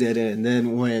Mariota did it, and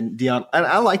then when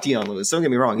I like Deion Lewis. Don't get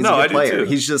me wrong; he's a good player.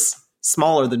 He's just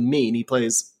smaller than me, and he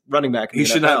plays running back. He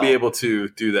should not be able to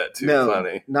do that to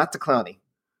Clowney. Not to Clowney.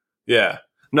 Yeah,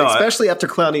 no, especially after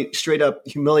Clowney straight up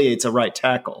humiliates a right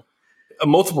tackle.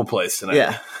 Multiple plays tonight.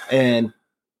 Yeah, and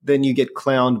then you get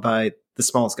clowned by the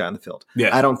smallest guy on the field.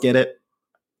 Yeah, I don't get it.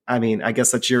 I mean, I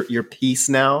guess that's your piece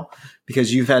now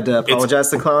because you've had to apologize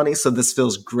to Clowney, so this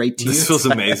feels great to you. This feels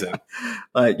amazing.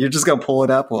 You're just gonna pull it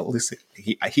up. Well, at least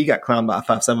he got clowned by a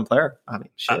 5'7" player. I mean,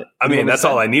 shit. I mean, that's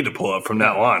all I need to pull up from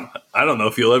now on. I don't know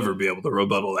if you'll ever be able to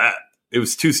rebuttal that. It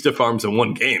was 2 stiff arms in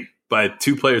one game by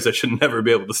 2 players that should never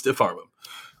be able to stiff arm him.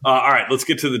 All right, let's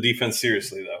get to the defense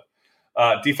seriously,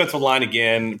 though. Defensive line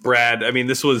again, Brad. I mean,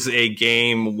 this was a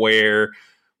game where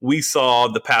we saw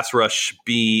the pass rush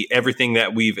be everything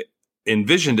that we've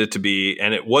envisioned it to be,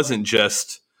 and it wasn't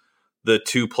just the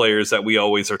 2 players that we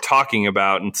always are talking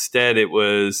about. Instead, it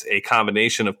was a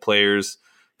combination of players.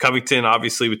 Covington,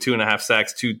 obviously, with 2.5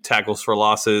 sacks, 2 tackles for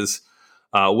losses.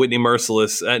 Whitney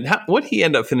Mercilus. And what did he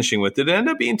end up finishing with? Did it end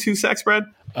up being 2 sacks, Brad?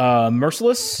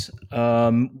 Mercilus?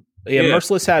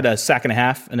 Mercilus had a sack and a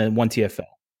half and then 1 TFL.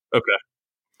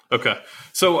 Okay.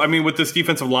 So, I mean, with this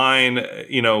defensive line,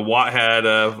 Watt had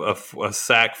a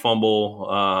sack,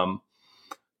 fumble.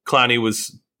 Clowney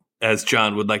was, as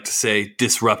John would like to say,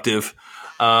 disruptive.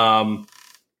 What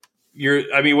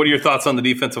are your thoughts on the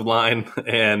defensive line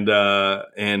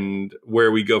and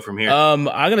where we go from here? I'm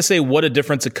going to say what a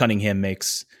difference a Cunningham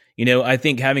makes. I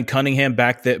think having Cunningham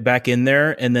back in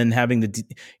there, and then having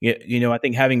I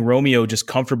think having Romeo just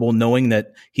comfortable knowing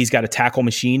that he's got a tackle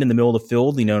machine in the middle of the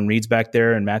field, and Reed's back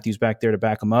there and Matthews back there to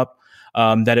back him up.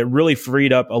 That it really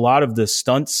freed up a lot of the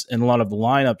stunts and a lot of the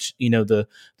lineups,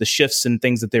 the shifts and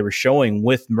things that they were showing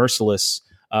with Mercilus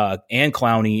and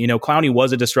Clowney. Clowney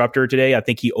was a disruptor today. I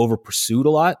think he over pursued a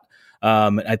lot.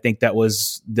 I think that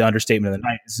was the understatement of the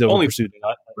night. Only pursued a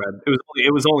lot.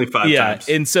 It was only 5 times.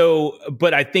 And so,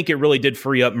 but I think it really did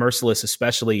free up Mercilus,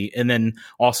 especially, and then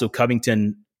also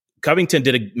Covington. Covington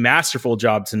did a masterful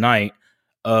job tonight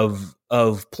of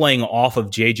playing off of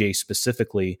JJ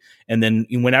specifically, and then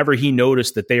whenever he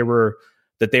noticed that they were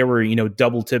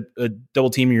double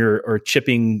teaming or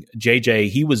chipping JJ,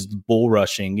 he was bull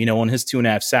rushing, on his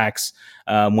 2.5 sacks,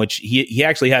 which he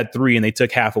actually had 3 and they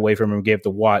took half away from him and gave it to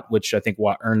Watt, which I think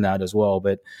Watt earned that as well.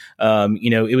 But,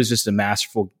 it was just a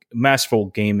masterful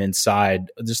game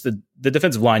inside, just the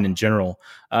defensive line in general.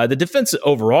 The defense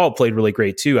overall played really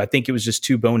great too. I think it was just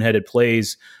 2 boneheaded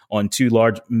plays on 2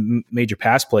 large major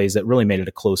pass plays that really made it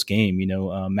a close game.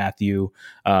 Matthew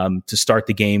to start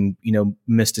the game,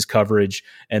 missed his coverage,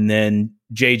 and then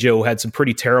J-Joe had some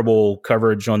pretty terrible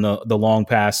coverage on the long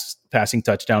passing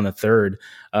touchdown in the third.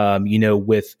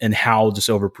 And Howell just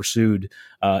over pursued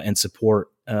and support.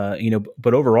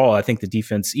 But overall, I think the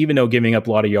defense, even though giving up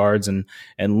a lot of yards and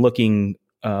looking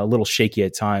a little shaky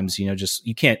at times,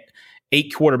 you can't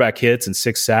 8 quarterback hits and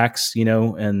 6 sacks,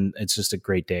 and it's just a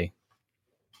great day.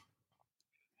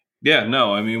 Yeah,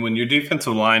 no, I mean, when your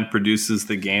defensive line produces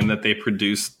the game that they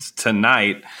produced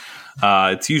tonight,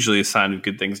 it's usually a sign of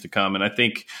good things to come. And I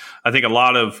think a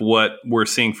lot of what we're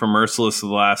seeing from Mercilus the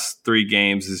last 3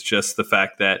 games is just the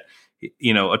fact that,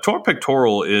 a torn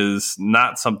pectoral is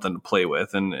not something to play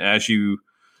with. And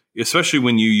especially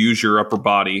when you use your upper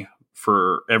body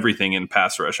for everything in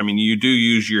pass rush. I mean, you do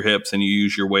use your hips and you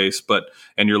use your waist,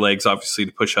 and your legs obviously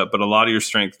to push up, but a lot of your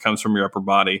strength comes from your upper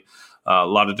body, a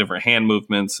lot of different hand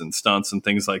movements and stunts and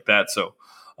things like that. So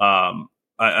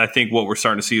I think what we're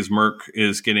starting to see is Merck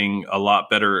is getting a lot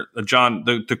better. John,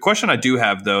 the question I do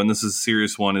have though, and this is a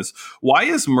serious one, is why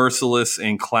is Mercilus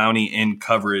and Clowney in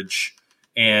coverage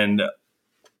and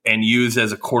used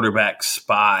as a quarterback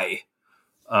spy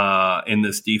in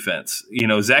this defense?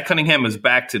 Zach Cunningham is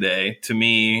back today. To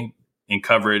me, in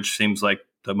coverage, seems like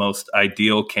the most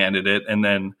ideal candidate. And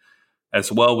then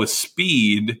as well with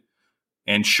speed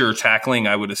and sure tackling,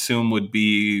 I would assume would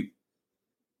be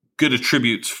good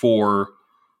attributes for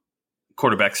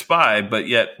quarterback spy, but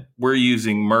yet we're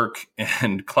using Merck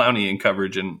and Clowney in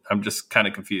coverage, and I'm just kind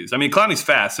of confused. I mean, Clowney's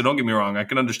fast, so don't get me wrong. I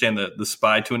can understand the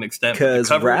spy to an extent.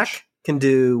 Because Rack can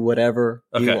do whatever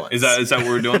he wants. Is that what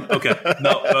we're doing? Okay.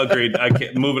 No, agreed. I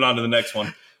can't. Moving on to the next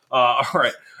one. All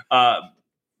right.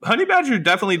 Honey Badger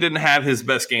definitely didn't have his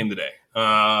best game today. So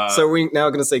are we now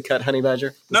going to say cut Honey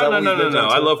Badger? No.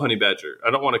 I love Honey Badger. I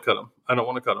don't want to cut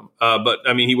him. But,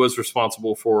 I mean, he was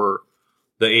responsible for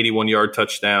the 81-yard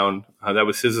touchdown. That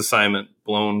was his assignment,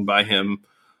 blown by him.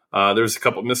 There was a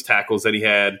couple of missed tackles that he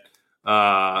had.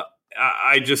 I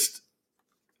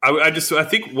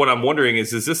think what I'm wondering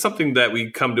is this something that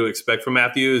we come to expect from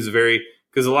Matthew? Is very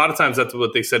Because a lot of times that's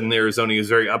what they said in Arizona. He was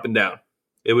very up and down.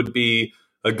 It would be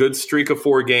a good streak of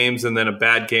 4 games and then a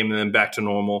bad game and then back to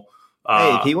normal.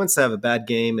 Hey, if he wants to have a bad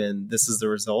game and this is the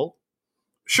result,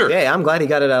 sure. Yeah, I'm glad he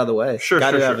got it out of the way.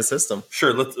 Got it out of the system.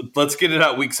 Sure, let's get it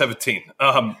out week 17.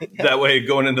 That way,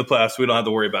 going into the playoffs, we don't have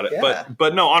to worry about it. Yeah.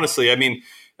 But no, honestly, I mean,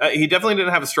 he definitely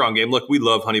didn't have a strong game. Look, we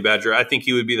love Honey Badger. I think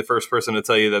he would be the first person to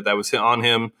tell you that was on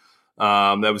him.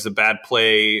 That was a bad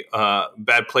play, a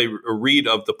read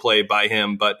of the play by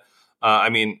him. But I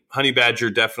mean, Honey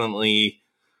Badger definitely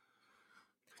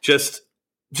just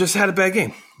had a bad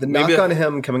game. The knock on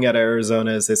him coming out of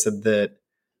Arizona is they said that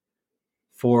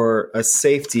for a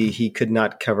safety, he could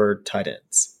not cover tight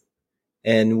ends.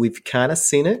 And we've kind of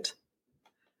seen it.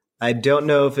 I don't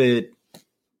know if they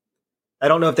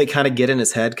kind of get in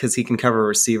his head because he can cover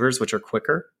receivers, which are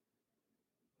quicker.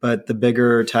 But the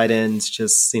bigger tight ends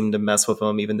just seem to mess with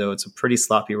him, even though it's a pretty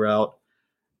sloppy route.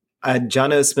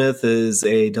 John O. Smith is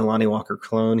a Delanie Walker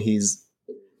clone. He's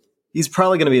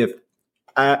probably going to be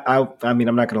I mean,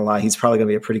 I'm not going to lie. He's probably going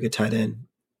to be a pretty good tight end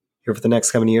here for the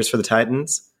next coming years for the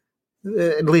Titans.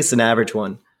 At least an average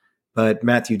one. But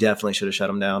Matthew definitely should have shut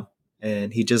him down.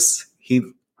 And he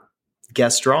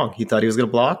guessed wrong. He thought he was going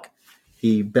to block.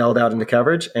 He bailed out into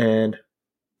coverage, and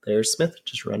there's Smith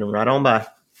just running right on by.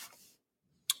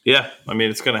 Yeah, I mean,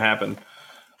 it's going to happen.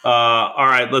 All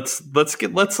right, let's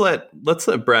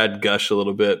let Brad gush a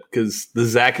little bit because the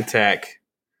Zach attack.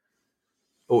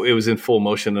 Oh, it was in full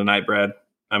motion tonight, Brad.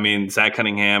 I mean, Zach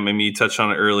Cunningham. I mean, you touched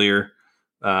on it earlier.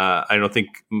 I don't think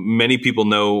many people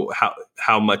know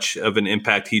how much of an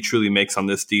impact he truly makes on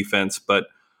this defense. But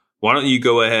why don't you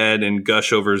go ahead and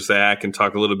gush over Zach and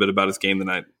talk a little bit about his game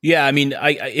tonight? Yeah, I mean,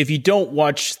 if you don't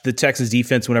watch the Texans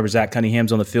defense whenever Zach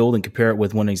Cunningham's on the field and compare it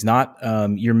with when he's not,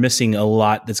 you're missing a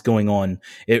lot that's going on.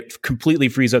 It completely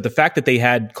frees up. The fact that they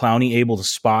had Clowney able to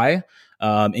spy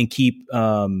and keep,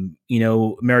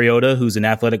 Mariota, who's an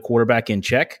athletic quarterback, in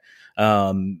check,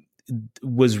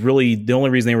 was really the only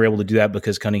reason they were able to do that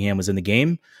because Cunningham was in the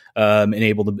game and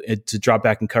able to drop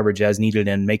back in coverage as needed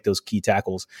and make those key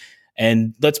tackles.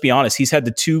 And let's be honest, he's had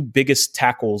the 2 biggest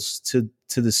tackles to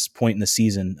this point in the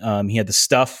season. He had the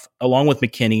stuff along with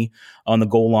McKinney on the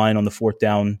goal line on the 4th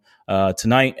down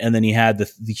tonight, and then he had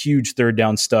the huge 3rd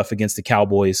down stuff against the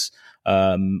Cowboys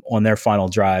on their final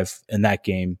drive in that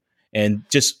game. And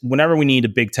just whenever we need a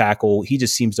big tackle, he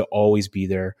just seems to always be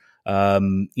there.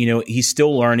 He's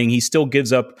still learning. He still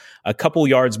gives up a couple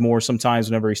yards more sometimes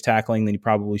whenever he's tackling than he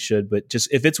probably should. But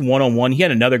just if it's one-on-one, he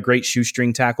had another great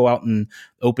shoestring tackle out in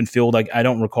open field. I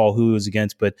don't recall who it was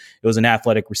against, but it was an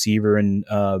athletic receiver, and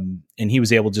he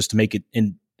was able just to make it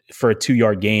in for a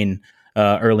 2-yard gain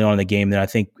early on in the game. Then I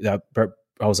think that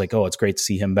I was like, oh, it's great to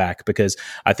see him back, because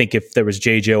I think if there was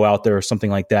JJ out there or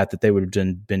something like that they would have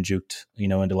been juked,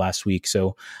 into last week.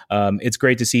 So it's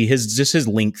great to see his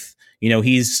length.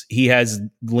 He has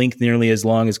length nearly as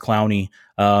long as Clowney,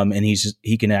 and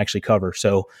he can actually cover.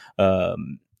 So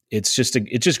it's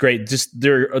just great. Just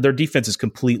their defense is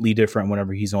completely different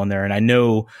whenever he's on there. And I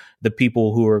know the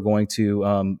people who are going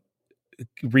to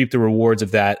reap the rewards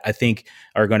of that, I think,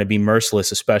 are going to be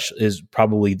Merciless, especially, is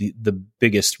probably the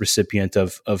biggest recipient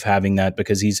of having that,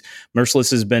 because Merciless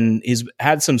he's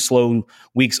had some slow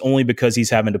weeks only because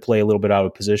he's having to play a little bit out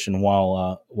of position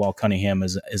while Cunningham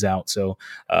is out. So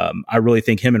I really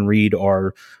think him and Reed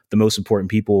are the most important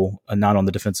people, not on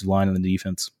the defensive line and the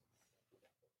defense.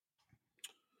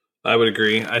 I would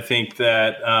agree. I think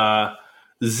that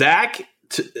Zach.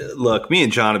 Look, me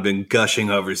and John have been gushing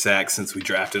over Zach since we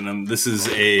drafted him. This is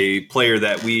a player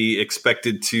that we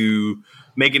expected to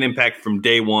make an impact from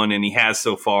day one, and he has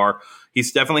so far.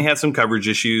 He's definitely had some coverage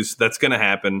issues. That's going to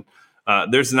happen.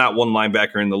 There's not one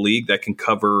linebacker in the league that can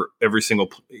cover every single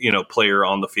player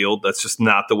on the field. That's just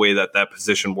not the way that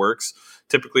position works.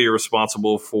 Typically, you're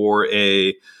responsible for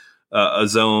a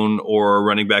zone or a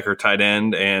running back or tight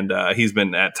end, and he's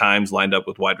been at times lined up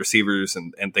with wide receivers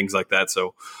and things like that.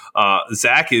 So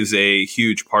Zach is a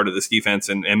huge part of this defense,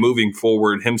 and moving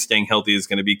forward, him staying healthy is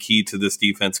going to be key to this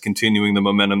defense continuing the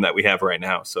momentum that we have right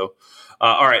now. So,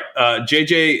 all right,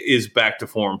 JJ is back to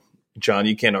form. John,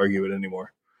 you can't argue it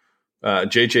anymore.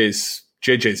 JJ's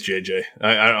JJ.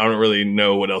 I don't really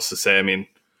know what else to say. I mean,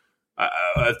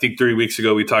 I think 3 weeks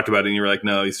ago we talked about it, and you were like,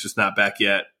 no, he's just not back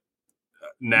yet.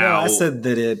 Now, no, I said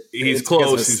that he's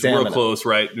close. He's real close,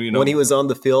 right? When he was on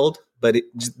the field, but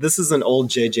this is an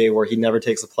old JJ where he never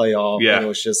takes a play off. Yeah, and it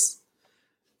was just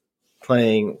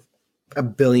playing a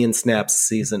billion snaps a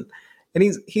season, and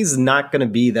he's not going to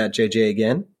be that JJ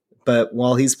again. But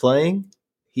while he's playing,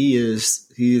 he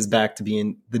is back to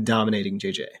being the dominating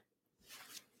JJ.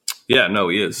 Yeah, no,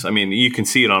 he is. I mean, you can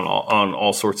see it on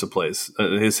all sorts of plays.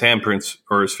 His handprints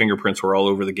or his fingerprints were all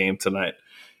over the game tonight.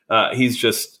 He's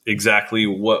just exactly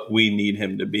what we need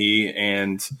him to be.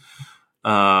 And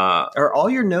are all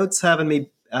your notes having me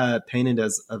painted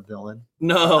as a villain?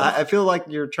 No, I feel like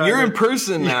you're trying. You're in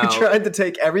person now. You're trying to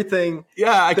take everything.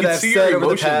 Yeah, I can I've see said your over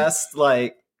emotions. the past,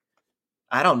 like,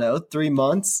 I don't know, 3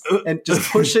 months, and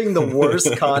just pushing the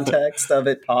worst context of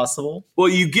it possible. Well,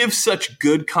 you give such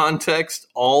good context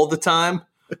all the time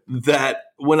that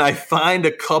when I find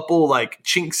a couple like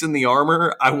chinks in the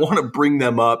armor, I want to bring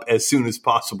them up as soon as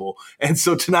possible. And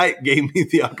so tonight gave me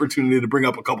the opportunity to bring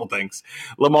up a couple things.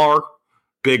 Lamar,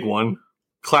 big one.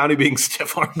 Clowney being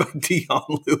stiff-armed by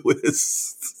Dion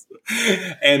Lewis.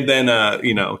 And then,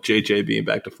 JJ being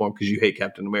back to form because you hate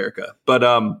Captain America. But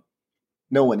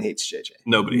no one hates JJ.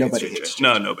 Nobody hates JJ.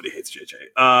 No, nobody hates JJ.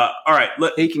 All right.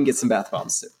 He can get some bath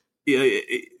bombs too.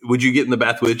 Would you get in the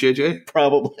bath with JJ?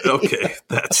 Probably. Okay.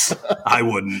 I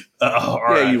wouldn't. All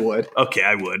yeah, right. you would. Okay,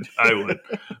 I would.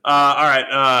 All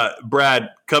right.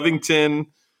 Brad, Covington,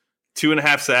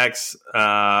 2.5 sacks.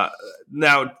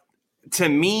 Now, to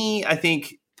me, I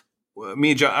think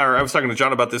me and John, or I was talking to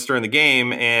John about this during the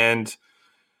game, and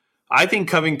I think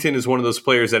Covington is one of those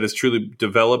players that has truly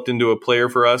developed into a player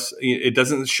for us. It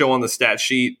doesn't show on the stat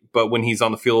sheet, but when he's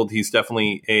on the field, he's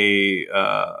definitely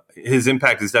his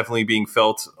impact is definitely being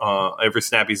felt every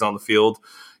snap he's on the field.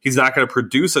 He's not going to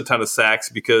produce a ton of sacks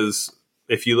because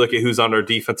if you look at who's on our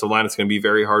defensive line, it's going to be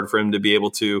very hard for him to be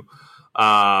able to.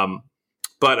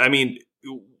 But I mean,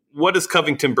 what does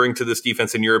Covington bring to this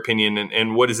defense in your opinion?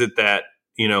 And what is it that,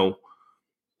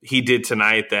 he did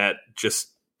tonight that just,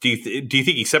 do you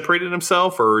think he separated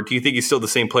himself, or do you think he's still the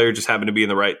same player, just happened to be in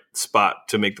the right spot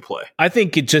to make the play? I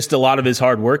think just a lot of his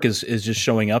hard work is just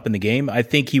showing up in the game. I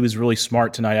think he was really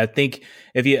smart tonight. I think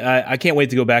I can't wait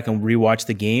to go back and rewatch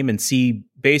the game and see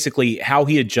basically how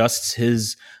he adjusts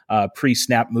his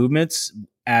pre-snap movements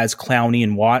as Clowney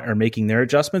and Watt are making their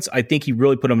adjustments. I think he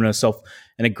really put himself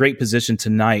in a great position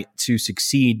tonight to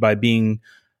succeed by making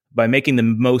the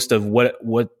most of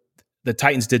what the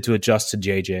Titans did to adjust to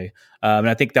JJ. And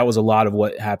I think that was a lot of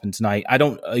what happened tonight. I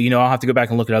don't, I'll have to go back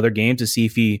and look at other games to see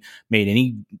if he made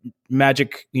any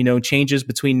magic, changes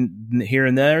between here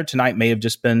and there. Tonight may have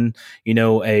just been,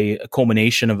 a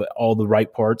culmination of all the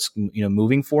right parts,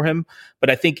 moving for him.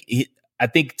 But I think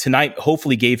tonight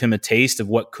hopefully gave him a taste of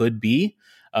what could be.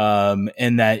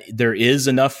 And that there is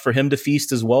enough for him to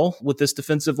feast as well with this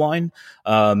defensive line.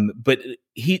 But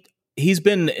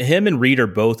him and Reeder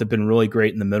both have been really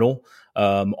great in the middle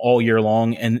all year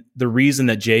long. And the reason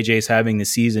that JJ is having the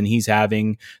season he's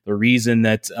having, the reason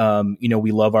that,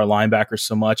 we love our linebackers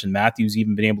so much and Matthews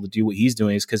even been able to do what he's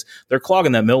doing is because they're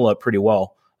clogging that middle up pretty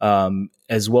well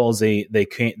as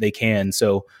they can.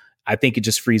 So I think it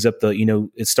just frees up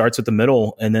it starts at the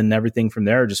middle and then everything from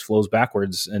there just flows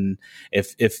backwards. And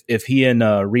if he and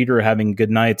Reeder are having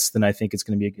good nights, then I think it's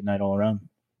going to be a good night all around.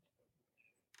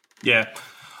 Yeah.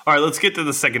 All right, let's get to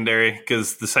the secondary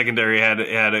because the secondary had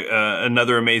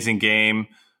another amazing game.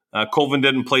 Colvin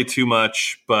didn't play too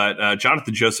much, but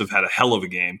Jonathan Joseph had a hell of a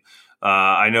game.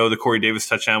 I know the Corey Davis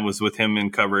touchdown was with him in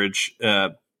coverage.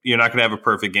 You're not going to have a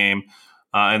perfect game.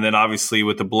 And then obviously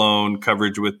with the blown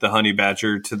coverage with the Honey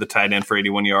Badger to the tight end for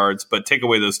 81 yards. But take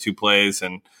away those two plays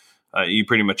and you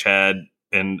pretty much had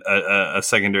a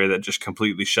secondary that just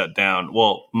completely shut down.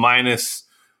 Well, minus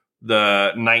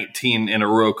the 19 in a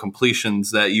row completions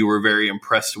that you were very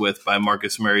impressed with by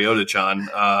Marcus Mariota, John.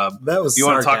 That was you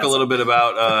want to talk a little bit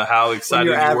about how excited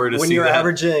you were to see that? When you're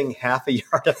averaging half a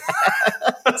yard a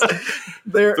pass.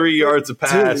 3 yards a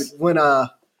pass. Dude, when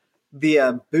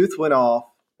the booth went off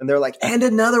and they're like, and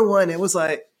another one, it was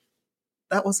like,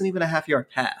 that wasn't even a half yard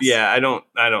pass. Yeah, I don't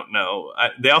know.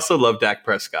 They also love Dak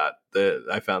Prescott.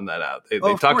 I found that out. They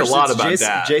talked a lot about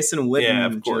Dak. Jason Witten. Yeah,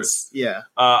 of course.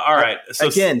 All right. So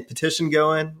again, petition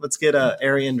going. Let's get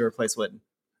Arian to replace Witten.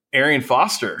 Arian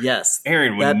Foster. Yes.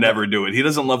 Arian would never do it. He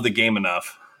doesn't love the game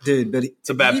enough. Dude, but it's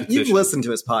a bad petition. You've listened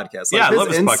to his podcast. I love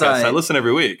his podcast. I listen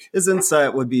every week. His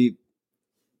insight would be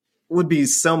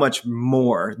so much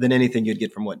more than anything you'd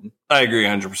get from Witten. I agree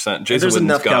 100%. There's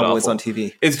enough Cowboys on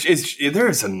TV.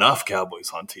 There's enough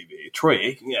Cowboys on TV. Troy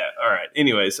Aikman. Yeah. All right.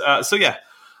 Anyways, so yeah.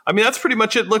 I mean, that's pretty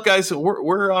much it. Look, guys,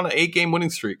 we're on an 8-game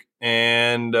winning streak,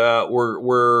 and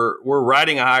we're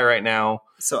riding a high right now.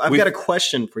 So I've got a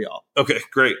question for y'all. Okay,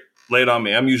 great. Lay it on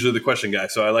me. I'm usually the question guy,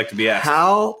 so I like to be asked.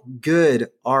 How good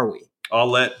are we? I'll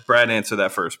let Brad answer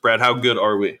that first. Brad, how good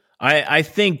are we? I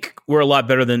think we're a lot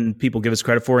better than people give us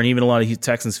credit for, and even a lot of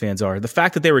Texans fans are. The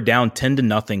fact that they were down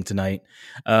 10-0 tonight,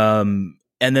 and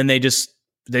then they just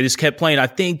kept playing. I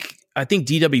think I think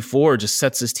DW4 just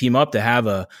sets this team up to have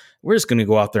we're just going to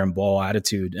go out there and ball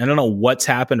attitude. I don't know what's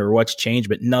happened or what's changed,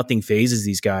 but nothing phases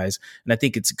these guys. And I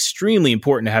think it's extremely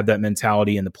important to have that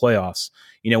mentality in the playoffs.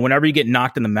 Whenever you get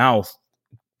knocked in the mouth,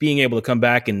 being able to come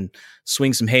back and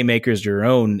swing some haymakers to your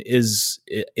own is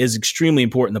extremely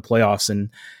important in the playoffs. And,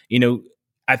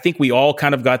 I think we all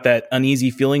kind of got that uneasy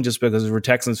feeling just because we're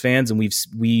Texans fans and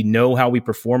we know how we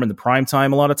perform in the prime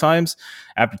time a lot of times.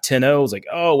 After 10-0, it was like,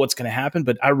 oh, what's going to happen?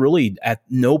 But I really, at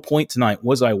no point tonight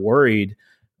was I worried,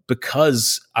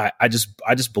 because I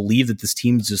just believe that this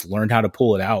team's just learned how to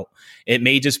pull it out. It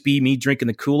may just be me drinking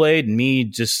the Kool-Aid and me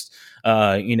just,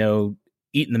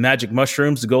 eating the magic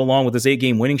mushrooms to go along with this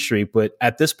 8-game winning streak. But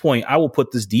at this point, I will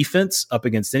put this defense up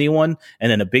against anyone.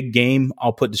 And in a big game,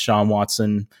 I'll put Deshaun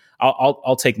Watson.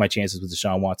 I'll take my chances with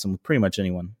Deshaun Watson with pretty much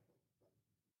anyone.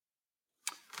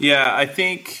 Yeah, I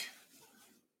think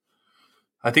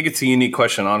it's a unique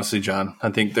question, honestly, John.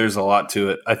 I think there's a lot to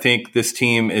it. I think this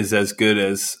team is as good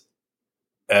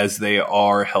as they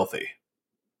are healthy.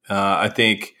 I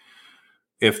think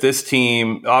if this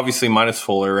team, obviously minus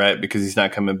Fuller, right, because he's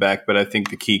not coming back, but I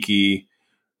think the Kiki,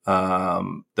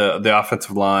 the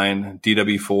offensive line,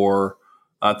 DW4,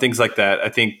 things like that. I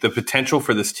think the potential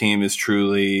for this team is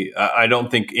truly, I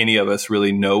don't think any of us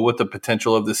really know what the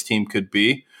potential of this team could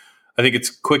be. I think it's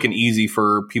quick and easy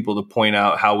for people to point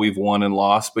out how we've won and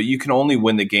lost, but you can only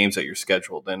win the games that you're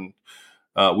scheduled. And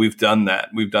we've done that.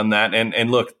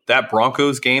 And look, that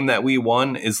Broncos game that we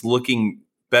won is looking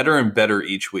better and better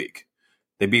each week.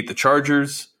 They beat the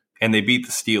Chargers and they beat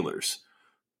the Steelers.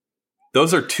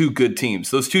 Those are two good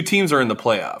teams. Those two teams are in the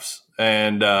playoffs.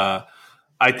 And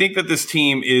I think that this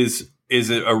team is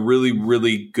a really,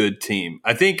 really good team.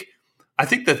 I think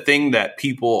the thing that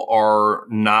people are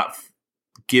not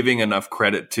giving enough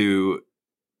credit to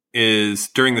is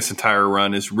during this entire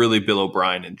run is really Bill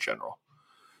O'Brien in general.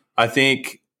 I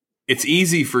think it's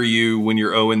easy for you when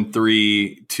you're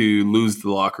 0-3 to lose the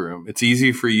locker room. It's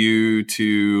easy for you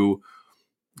to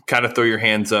kind of throw your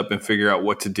hands up and figure out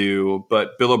what to do.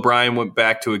 But Bill O'Brien went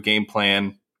back to a game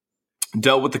plan,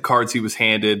 dealt with the cards he was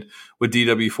handed with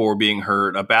DW4 being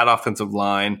hurt, a bad offensive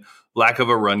line, lack of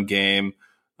a run game,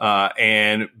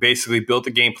 and basically built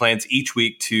the game plans each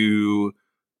week to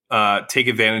take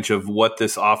advantage of what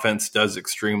this offense does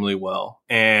extremely well.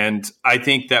 And I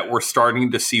think that we're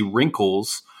starting to see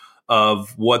wrinkles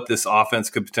of what this offense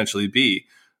could potentially be.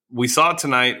 We saw it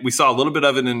tonight. We saw a little bit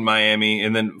of it in Miami,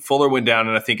 and then Fuller went down,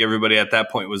 and I think everybody at that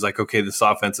point was like, okay, this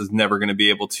offense is never going to be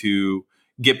able to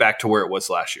get back to where it was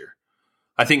last year.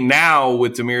 I think now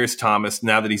with Demaryius Thomas,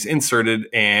 now that he's inserted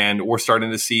and we're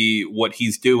starting to see what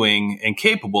he's doing and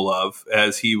capable of,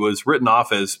 as he was written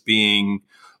off as being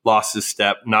lost his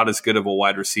step, not as good of a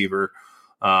wide receiver.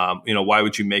 Why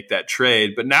would you make that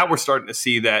trade? But now we're starting to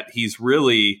see that he's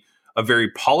really a very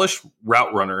polished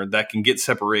route runner that can get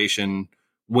separation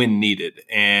when needed.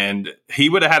 And he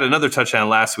would have had another touchdown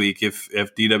last week if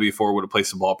DW4 would have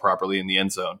placed the ball properly in the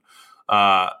end zone.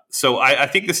 So I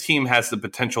think this team has the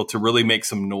potential to really make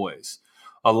some noise.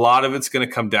 A lot of it's going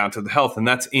to come down to the health, and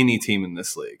that's any team in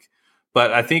this league.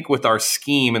 But I think with our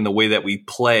scheme and the way that we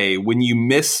play, when you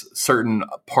miss certain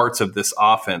parts of this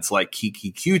offense, like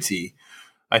Kiki QT,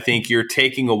 I think you're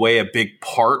taking away a big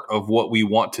part of what we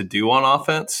want to do on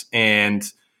offense. And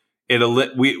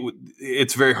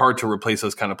it's very hard to replace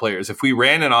those kind of players. If we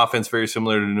ran an offense very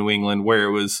similar to New England, where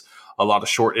it was a lot of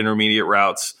short intermediate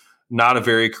routes, not a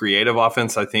very creative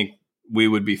offense, I think we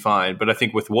would be fine. But I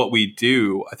think with what we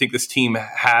do, I think this team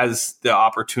has the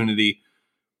opportunity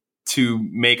to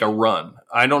make a run.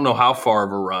 I don't know how far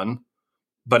of a run,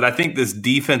 but I think this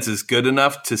defense is good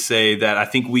enough to say that I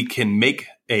think we can make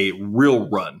a real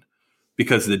run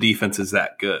because the defense is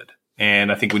that good.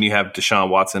 And I think when you have Deshaun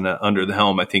Watson under the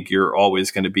helm, I think you're always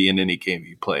going to be in any game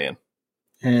you play in.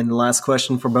 And the last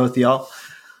question for both of y'all.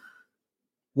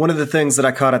 One of the things that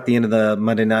I caught at the end of the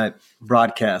Monday night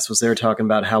broadcast was they were talking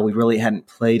about how we really hadn't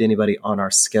played anybody on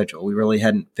our schedule. We really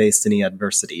hadn't faced any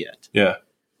adversity yet. Yeah.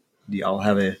 Do y'all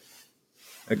have a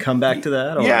comeback to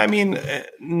that? Or? Yeah, I mean,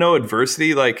 no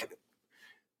adversity. Like,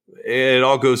 it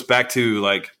all goes back to,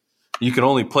 like, you can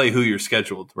only play who you're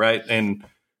scheduled, right? And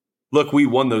look, we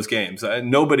won those games.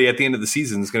 Nobody at the end of the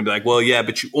season is going to be like, well, yeah,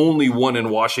 but you only won in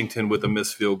Washington with a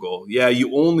missed field goal. Yeah,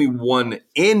 you only won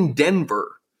in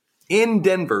Denver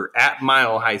at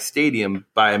Mile High Stadium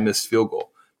by a missed field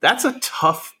goal. That's a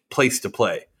tough place to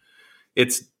play.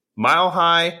 It's Mile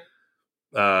High,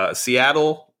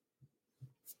 Seattle.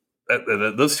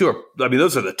 Those two are, I mean,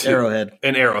 those are the two. Arrowhead.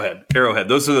 And Arrowhead.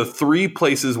 Those are the three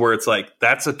places where it's like,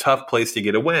 that's a tough place to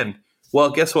get a win. Well,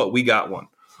 guess what? We got one.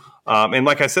 And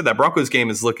like I said, that Broncos game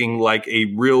is looking like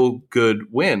a real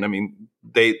good win. I mean,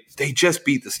 they just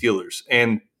beat the Steelers,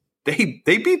 and they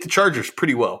beat the Chargers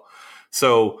pretty well.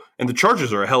 So, and the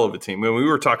Chargers are a hell of a team. When we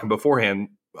were talking beforehand,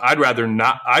 I'd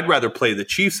rather play the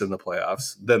Chiefs in the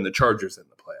playoffs than the Chargers in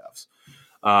the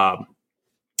playoffs.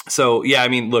 So yeah, I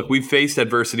mean, look, we've faced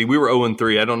adversity. We were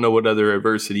 0-3. I don't know what other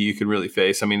adversity you could really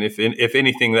face. I mean, if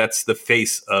anything, that's the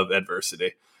face of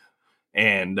adversity.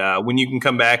 And when you can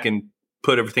come back and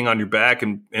put everything on your back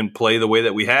and play the way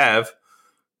that we have,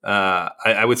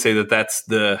 I would say that that's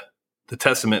the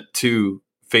testament to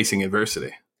facing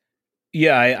adversity.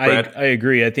 Yeah, I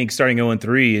agree. I think starting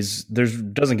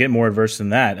 0-3 doesn't get more adverse than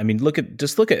that. I mean, look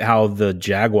at how the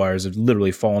Jaguars have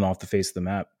literally fallen off the face of the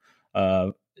map,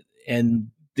 and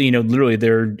literally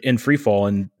they're in free fall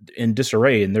and in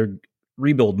disarray, and they're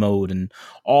rebuild mode, and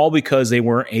all because they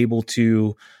weren't able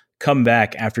to come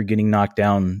back after getting knocked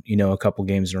down, a couple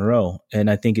games in a row.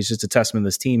 And I think it's just a testament to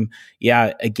this team.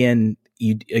 Yeah, again,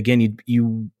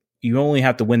 you only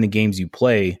have to win the games you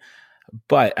play.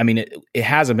 But I mean, it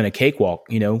hasn't been a cakewalk.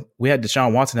 We had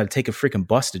Deshaun Watson had to take a freaking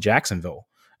bus to Jacksonville,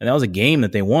 and that was a game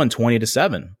that they won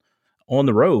 20-7 on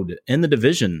the road in the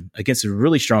division against a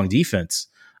really strong defense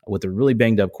with a really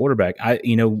banged up quarterback.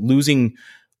 Losing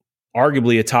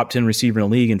arguably a top 10 receiver in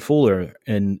the league in Fuller,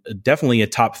 and definitely a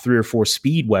top 3 or 4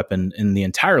 speed weapon in the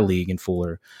entire league in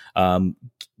Fuller.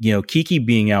 Kiki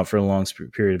being out for a long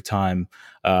period of time,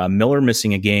 Miller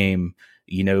missing a game.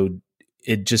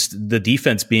 The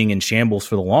defense being in shambles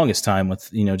for the longest time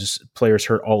with, just players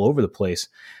hurt all over the place.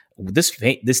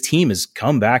 This team has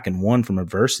come back and won from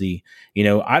adversity.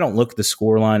 I don't look at the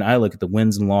scoreline. I look at the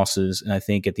wins and losses. And I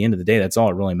think at the end of the day, that's all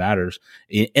that really matters.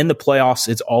 In the playoffs,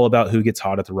 it's all about who gets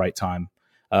hot at the right time.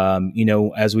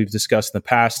 As we've discussed in the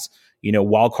past,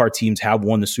 wild card teams have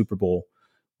won the Super Bowl.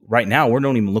 Right now, we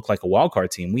don't even look like a wild card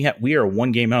team. We are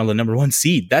one game out of the number 1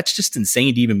 seed. That's just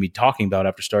insane to even be talking about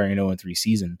after starting an 0-3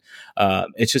 season.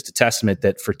 It's just a testament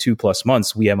that for 2+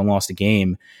 months, we haven't lost a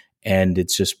game, and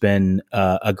it's just been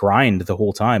a grind the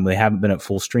whole time. They haven't been at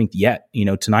full strength yet.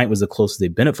 Tonight was the closest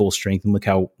they've been at full strength, and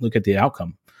look at the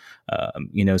outcome.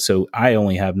 So I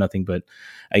only have nothing but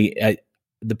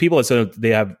the people that said they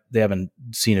haven't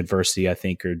seen adversity, I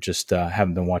think, or just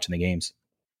haven't been watching the games.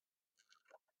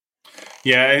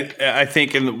 Yeah, I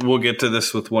think, and we'll get to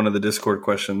this with one of the Discord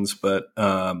questions, but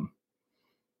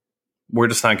we're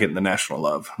just not getting the national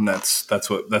love, and that's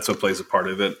what plays a part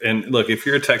of it. And look, if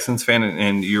you're a Texans fan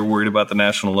and you're worried about the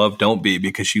national love, don't be,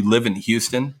 because you live in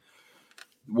Houston.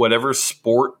 Whatever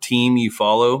sport team you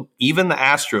follow, even the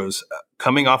Astros,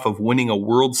 coming off of winning a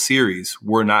World Series,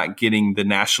 were not getting the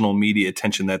national media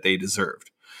attention that they deserved,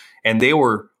 and they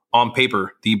were on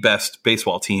paper the best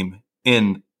baseball team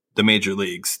in the major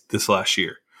leagues this last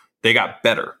year. They got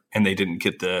better, and they didn't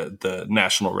get the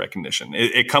national recognition.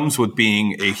 It comes with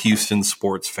being a Houston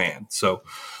sports fan. So,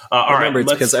 remember,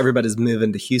 it's because everybody's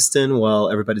moving to Houston while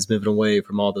everybody's moving away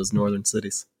from all those northern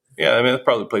cities. Yeah, I mean, that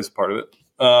probably plays a part of it.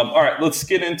 All right, let's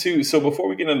get into – so before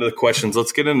we get into the questions,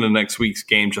 let's get into next week's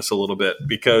game just a little bit,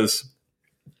 because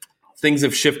things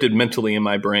have shifted mentally in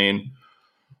my brain.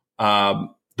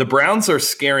 The Browns are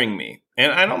scaring me.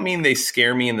 And I don't mean they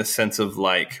scare me in the sense of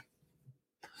like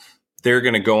they're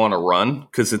going to go on a run,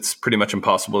 because it's pretty much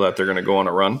impossible that they're going to go on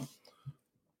a run.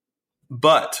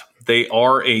 But they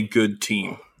are a good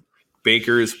team.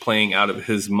 Baker is playing out of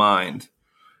his mind.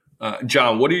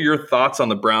 John, what are your thoughts on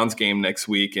the Browns game next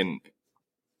week? And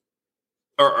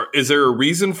is there a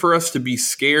reason for us to be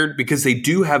scared? Because they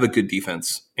do have a good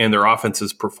defense, and their offense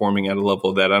is performing at a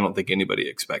level that I don't think anybody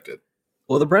expected.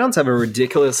 Well, the Browns have a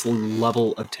ridiculous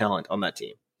level of talent on that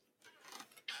team.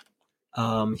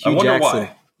 Hugh Jackson,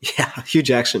 why. Yeah, Hugh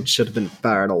Jackson should have been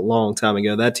fired a long time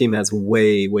ago. That team has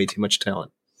way, way too much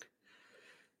talent.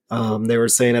 They were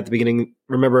saying at the beginning,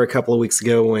 remember a couple of weeks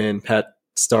ago when Pat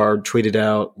Starr tweeted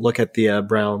out, look at the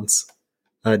Browns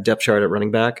depth chart at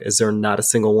running back. Is there not a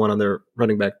single one on their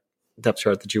running back depth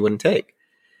chart that you wouldn't take?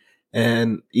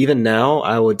 And even now,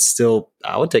 I would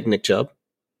take Nick Chubb.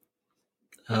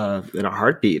 In a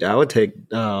heartbeat. I would take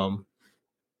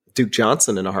Duke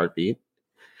Johnson in a heartbeat.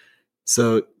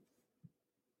 So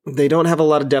they don't have a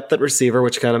lot of depth at receiver,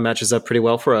 which kind of matches up pretty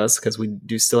well for us because we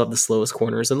do still have the slowest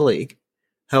corners in the league.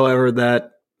 However,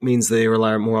 that means they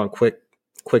rely more on quick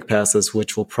passes,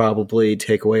 which will probably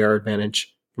take away our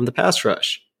advantage from the pass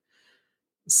rush.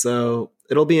 So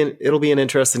it'll be an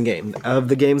interesting game. Of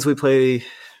the games we play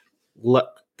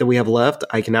that we have left,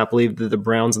 I cannot believe that the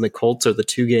Browns and the Colts are the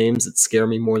 2 games that scare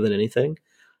me more than anything.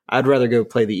 I'd rather go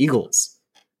play the Eagles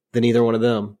than either one of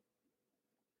them.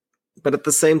 But at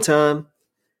the same time,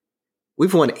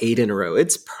 we've won 8 in a row.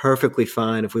 It's perfectly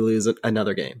fine if we lose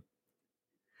another game.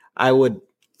 I would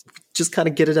just kind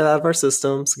of get it out of our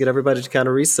systems, get everybody to kind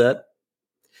of reset.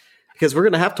 Because we're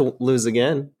going to have to lose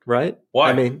again, right?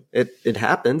 Why? I mean, it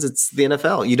happens. It's the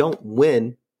NFL. You don't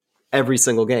win every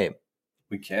single game.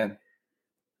 We can.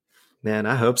 Man,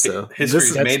 I hope so.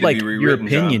 History's That's made like to be your rewritten,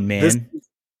 opinion, John.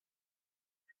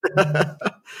 man.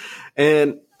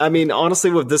 And I mean,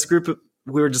 honestly, with this group,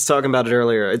 we were just talking about it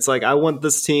earlier. It's like I want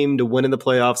this team to win in the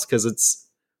playoffs because it's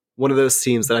one of those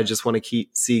teams that I just want to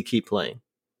keep playing.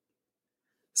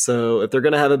 So if they're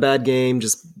going to have a bad game,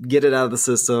 just get it out of the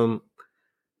system.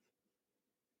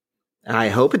 I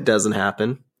hope it doesn't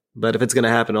happen. But if it's going to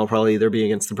happen, it'll probably either be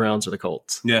against the Browns or the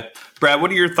Colts. Yeah. Brad,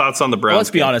 what are your thoughts on the Browns? Well,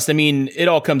 let's be game? honest. I mean, it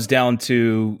all comes down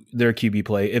to their QB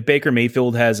play. If Baker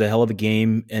Mayfield has a hell of a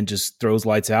game and just throws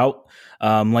lights out,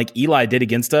 like Eli did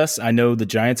against us, I know the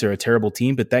Giants are a terrible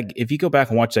team, but that if you go back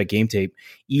and watch that game tape,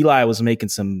 Eli was making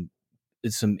some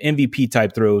MVP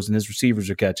type throws and his receivers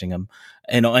are catching them.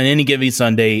 And on any given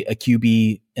Sunday, a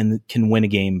QB can win a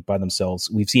game by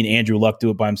themselves. We've seen Andrew Luck do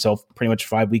it by himself pretty much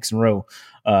 5 weeks in a row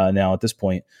now at this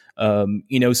point.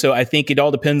 So I think it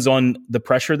all depends on the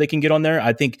pressure they can get on there.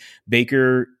 I think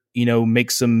Baker,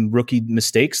 makes some rookie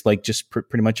mistakes, like just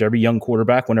pretty much every young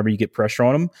quarterback whenever you get pressure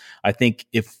on them. I think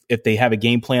if they have a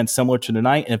game plan similar to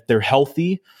tonight, and if they're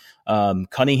healthy,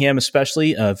 Cunningham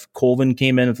especially, if Colvin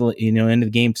came in at the end of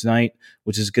the game tonight,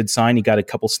 which is a good sign. He got a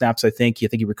couple snaps, I think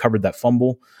he recovered that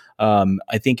fumble.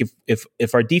 I think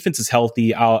if our defense is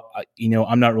healthy,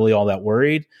 I'm not really all that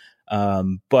worried.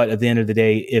 But at the end of the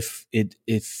day, if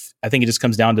I think it just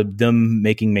comes down to them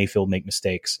making Mayfield make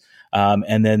mistakes,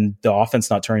 and then the offense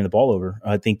not turning the ball over.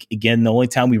 I think again, the only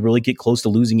time we really get close to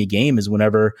losing a game is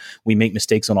whenever we make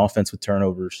mistakes on offense with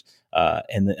turnovers.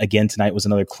 And again, tonight was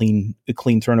another clean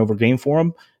turnover game for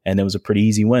them, and it was a pretty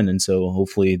easy win. And so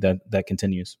hopefully that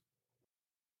continues.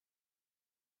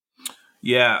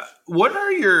 Yeah. What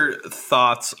are our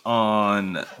thoughts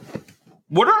on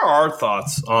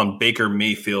Baker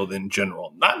Mayfield in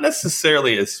general? Not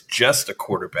necessarily as just a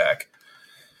quarterback,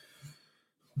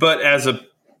 but as a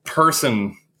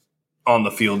person on the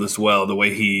field as well, the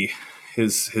way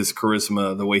his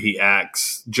charisma, the way he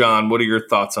acts. John, what are your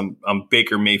thoughts on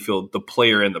Baker Mayfield, the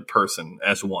player and the person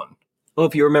as one? Well,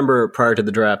 if you remember prior to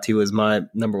the draft, he was my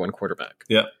number one quarterback.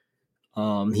 Yeah.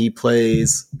 He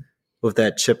plays with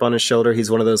that chip on his shoulder. He's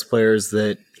one of those players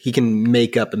that he can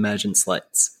make up imagined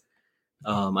slights.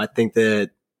 I think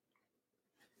that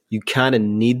you kind of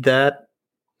need that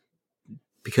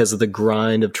because of the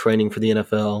grind of training for the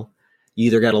NFL. You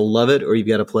either got to love it or you've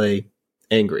got to play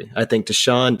angry. I think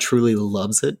Deshaun truly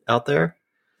loves it out there.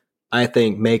 I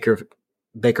think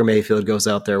Baker Mayfield goes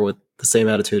out there with the same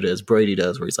attitude as Brady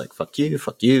does, where he's like, fuck you,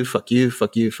 fuck you, fuck you,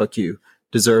 fuck you, fuck you,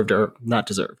 deserved or not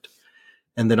deserved.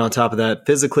 And then on top of that,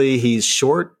 physically, he's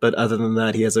short, but other than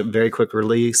that, he has a very quick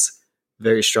release,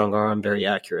 very strong arm, very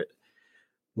accurate.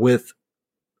 With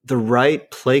the right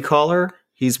play caller,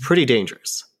 he's pretty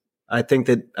dangerous. I think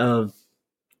that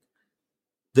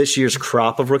this year's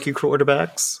crop of rookie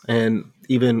quarterbacks, and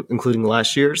even including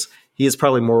last year's, he is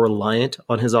probably more reliant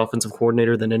on his offensive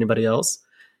coordinator than anybody else.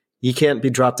 You can't be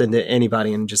dropped into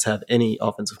anybody and just have any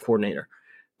offensive coordinator.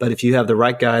 But if you have the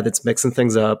right guy that's mixing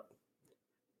things up,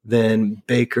 then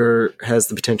Baker has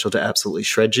the potential to absolutely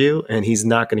shred you, and he's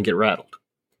not going to get rattled.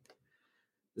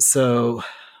 So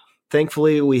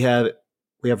thankfully, we have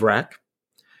Rack,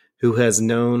 who has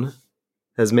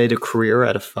made a career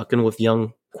out of fucking with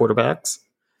young quarterbacks.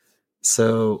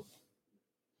 So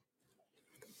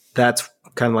that's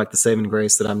kind of like the saving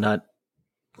grace that I'm not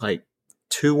like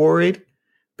too worried,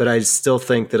 but I still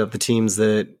think that of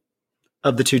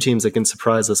the two teams that can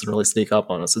surprise us and really sneak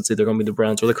up on us, it's either going to be the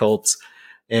Browns or the Colts.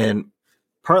 And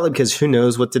partly because who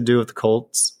knows what to do with the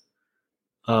Colts.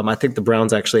 I think the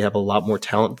Browns actually have a lot more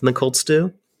talent than the Colts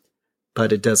do.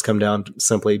 But it does come down to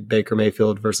simply Baker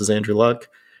Mayfield versus Andrew Luck.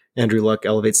 Andrew Luck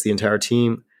elevates the entire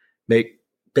team.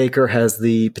 Baker has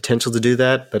the potential to do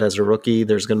that, but as a rookie,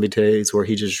 there's going to be days where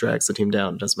he just drags the team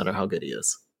down. It doesn't matter how good he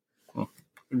is.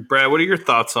 Brad, what are your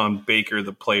thoughts on Baker,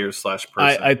 the player /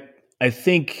 person? I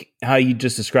think how you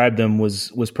just described him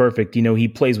was perfect. He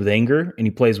plays with anger and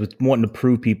he plays with wanting to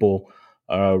prove people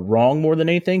wrong more than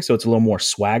anything. So it's a little more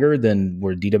swagger than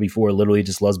where DW4 literally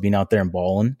just loves being out there and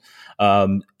balling.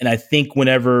 And I think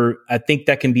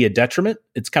that can be a detriment.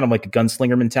 It's kind of like a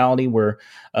gunslinger mentality where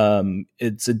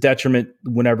it's a detriment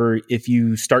if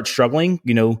you start struggling,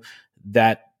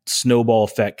 that snowball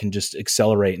effect can just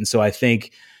accelerate. And so I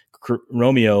think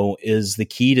Romeo is the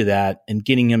key to that and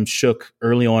getting him shook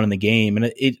early on in the game. And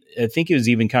I think it was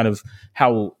even kind of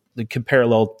how the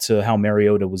parallel to how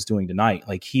Mariota was doing tonight.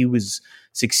 Like he was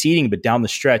succeeding, but down the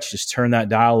stretch, just turn that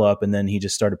dial up, and then he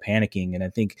just started panicking. And I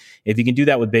think if you can do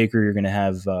that with Baker, you're going to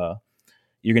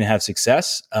have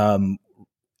success.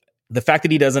 The fact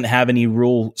that he doesn't have any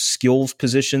real skills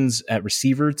positions at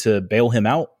receiver to bail him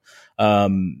out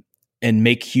and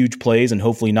make huge plays and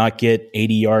hopefully not get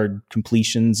 80-yard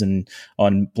completions and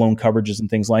on blown coverages and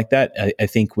things like that, I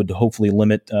think would hopefully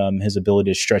limit his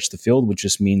ability to stretch the field, which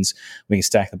just means we can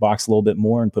stack the box a little bit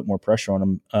more and put more pressure on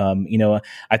him.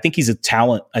 I think he's a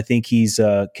talent. I think he's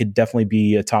could definitely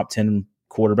be a top 10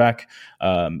 quarterback.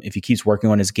 If he keeps working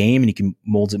on his game and he can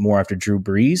molds it more after Drew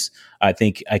Brees, I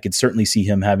think I could certainly see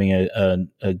him having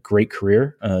a great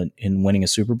career in winning a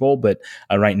Super Bowl. But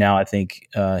right now, I think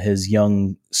his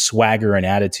young swagger and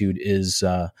attitude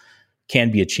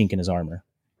can be a chink in his armor.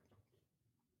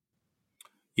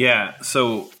 Yeah,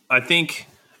 so I think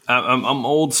I'm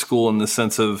old school in the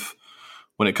sense of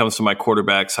when it comes to my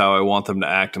quarterbacks, how I want them to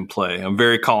act and play. I'm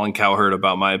very Colin Cowherd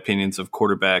about my opinions of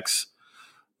quarterbacks.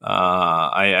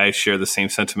 I share the same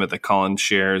sentiment that Colin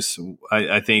shares.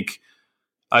 I think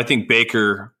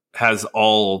Baker has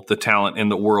all the talent in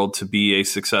the world to be a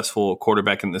successful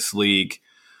quarterback in this league.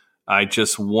 I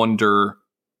just wonder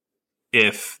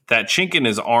if that chink in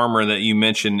his armor that you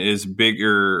mentioned is a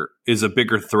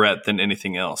bigger threat than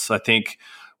anything else. I think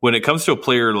when it comes to a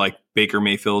player like Baker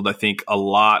Mayfield, I think a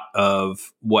lot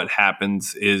of what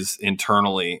happens is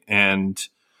internally, and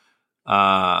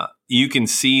you can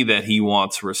see that he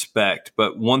wants respect.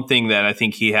 But one thing that I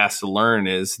think he has to learn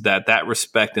is that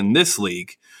respect in this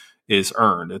league is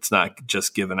earned. It's not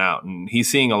just given out. And he's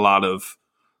seeing a lot of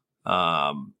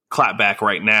clapback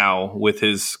right now with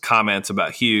his comments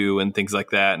about Hugh and things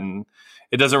like that. And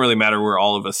it doesn't really matter where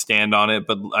all of us stand on it.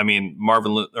 But I mean,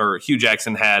 Hugh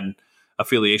Jackson had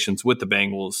affiliations with the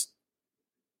Bengals.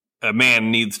 A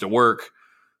man needs to work,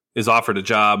 is offered a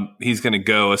job, he's going to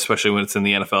go, especially when it's in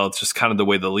the NFL. It's just kind of the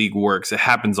way the league works. It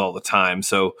happens all the time.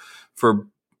 So for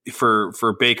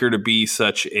Baker to be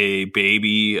such a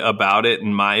baby about it,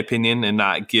 in my opinion, and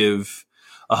not give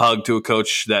a hug to a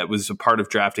coach that was a part of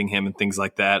drafting him and things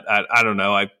like that, I don't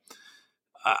know.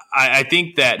 I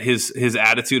think that his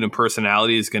attitude and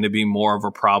personality is going to be more of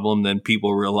a problem than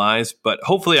people realize. But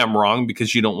hopefully I'm wrong,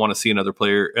 because you don't want to see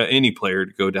any player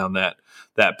to go down that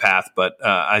path. But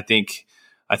I think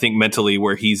mentally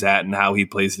where he's at and how he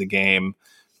plays the game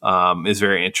is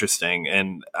very interesting.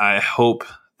 And I hope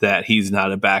that he's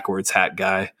not a backwards hat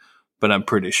guy, but I'm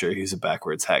pretty sure he's a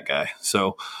backwards hat guy.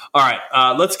 So, all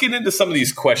right, let's get into some of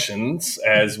these questions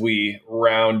as we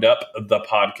round up the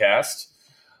podcast.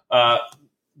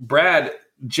 Brad,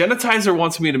 Genetizer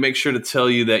wants me to make sure to tell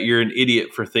you that you're an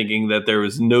idiot for thinking that there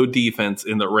was no defense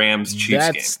in the Rams-Chiefs game.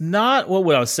 That's not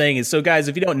what I was saying. Is so, guys,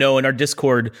 if you don't know, in our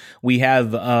Discord, we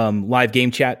have live game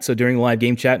chat. So during the live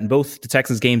game chat, in both the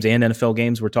Texans games and NFL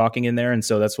games, we're talking in there. And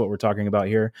so that's what we're talking about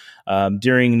here.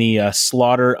 During the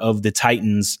slaughter of the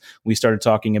Titans, we started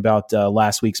talking about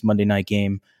last week's Monday night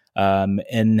game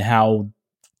and how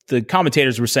the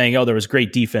commentators were saying, oh, there was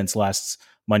great defense last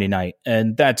Monday night.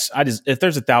 And if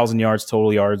there's 1,000 yards,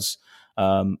 total yards,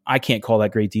 I can't call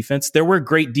that great defense. There were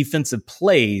great defensive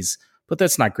plays, but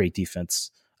that's not great defense.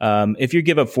 If you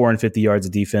give up 450 yards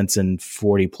of defense and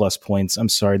 40 plus points, I'm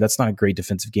sorry, that's not a great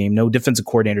defensive game. No defensive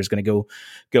coordinator is going to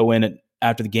go in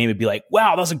after the game and be like,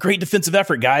 wow, that was a great defensive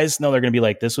effort, guys. No, they're going to be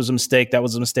like, this was a mistake. That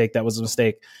was a mistake. That was a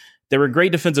mistake. There were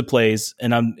great defensive plays.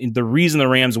 And the reason the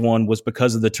Rams won was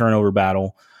because of the turnover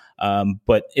battle.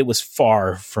 But it was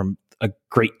far from a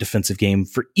great defensive game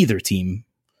for either team.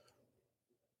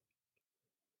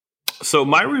 So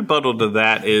my rebuttal to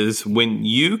that is, when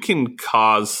you can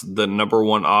cause the number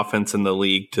one offense in the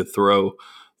league to throw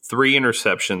 3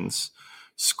 interceptions,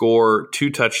 score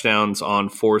 2 touchdowns on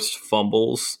forced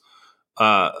fumbles,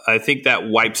 I think that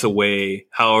wipes away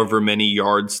however many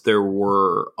yards there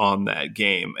were on that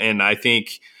game. And I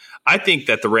think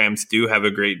that the Rams do have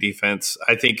a great defense.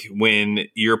 I think when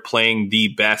you're playing the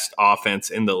best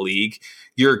offense in the league,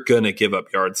 you're going to give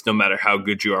up yards no matter how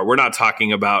good you are. We're not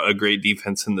talking about a great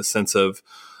defense in the sense of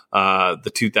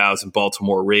the 2000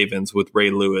 Baltimore Ravens with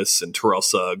Ray Lewis and Terrell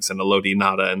Suggs and Elodie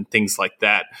Nada and things like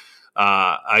that.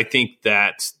 I think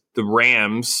that the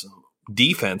Rams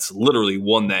defense literally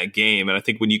won that game. And I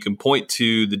think when you can point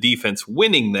to the defense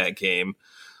winning that game,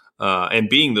 and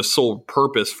being the sole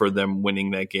purpose for them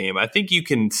winning that game, I think you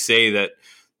can say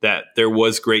that there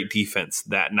was great defense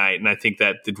that night. And I think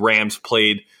that the Rams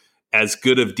played as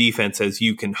good of defense as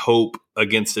you can hope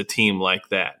against a team like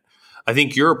that. I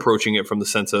think you're approaching it from the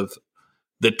sense of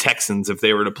the Texans, if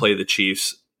they were to play the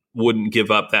Chiefs, wouldn't give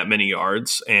up that many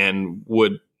yards and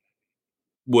would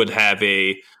have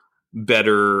a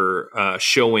better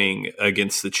showing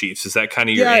against the Chiefs. Is that kind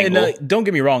of your angle? And don't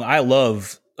get me wrong, I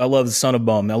love the son of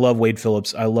Bum. I love Wade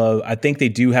Phillips. I think they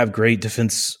do have great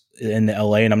defense in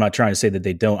LA, and I'm not trying to say that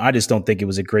they don't. I just don't think it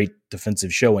was a great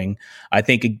defensive showing. I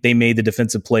think they made the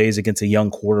defensive plays against a young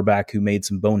quarterback who made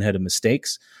some boneheaded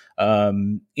mistakes.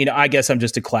 I guess I'm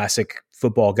just a classic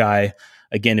football guy.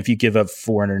 Again, if you give up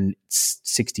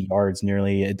 460 yards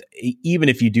nearly, even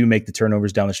if you do make the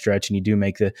turnovers down the stretch and you do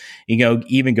make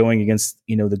even going against,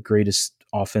 the greatest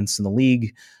offense in the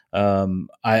league,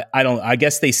 I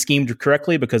guess they schemed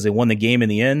correctly because they won the game in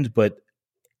the end. But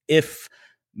if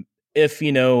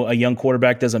a young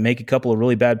quarterback doesn't make a couple of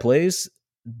really bad plays,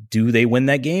 do they win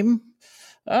that game?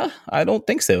 I don't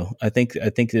think so. I think that, I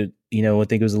think it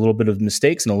was a little bit of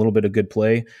mistakes and a little bit of good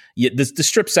play. The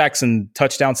strip sacks and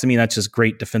touchdowns, to me, that's just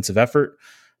great defensive effort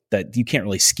that you can't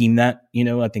really scheme that.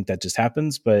 I think that just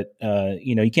happens, but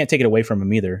you can't take it away from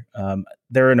them either.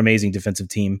 They're an amazing defensive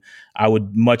team. I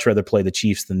would much rather play the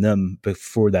Chiefs than them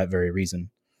for that very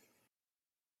reason.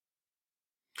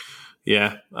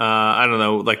 Yeah. I don't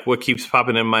know. Like, what keeps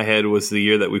popping in my head was the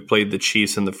year that we played the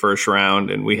Chiefs in the first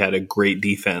round and we had a great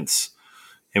defense.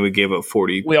 And we gave up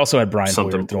 40. We also had Brian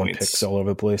Hoyer throwing points. picks all over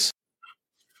the place.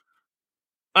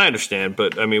 I understand,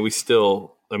 but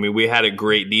we had a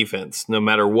great defense. No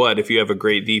matter what, if you have a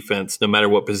great defense, no matter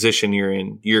what position you're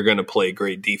in, you're going to play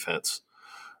great defense.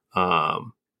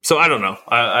 So I don't know.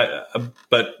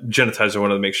 But Genetizer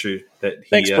wanted to make sure that he,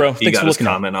 Thanks, bro. he got his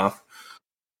comment off.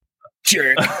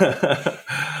 Sure.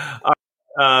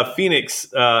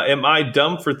 Phoenix, am I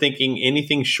dumb for thinking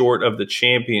anything short of the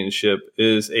championship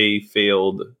is a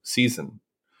failed season?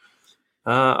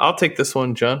 I'll take this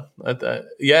one, John. No,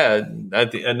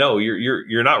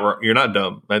 you're not. You're not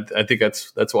dumb. I think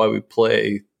that's why we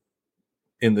play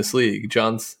in this league.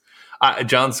 John's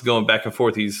going back and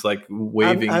forth. He's like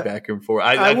waving back and forth.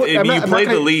 You play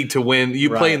the league to win. You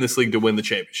play in this league to win the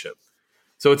championship.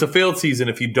 So it's a failed season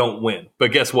if you don't win.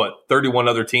 But guess what? 31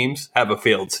 other teams have a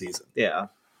failed season. Yeah.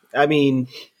 I mean,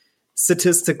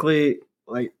 statistically,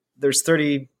 like, there's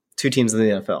 32 teams in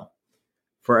the NFL.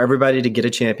 For everybody to get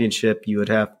a championship,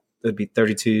 it'd be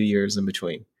 32 years in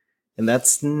between. And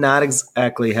that's not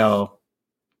exactly how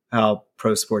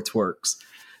pro sports works.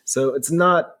 So it's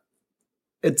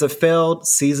a failed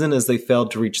season as they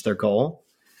failed to reach their goal.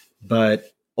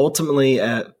 But ultimately,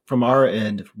 from our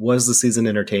end, was the season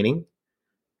entertaining?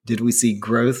 Did we see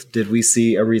growth? Did we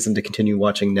see a reason to continue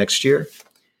watching next year?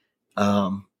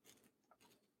 And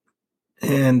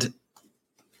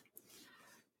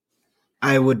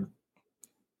I'm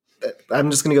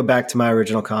just going to go back to my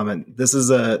original comment. This is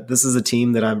a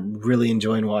team that I'm really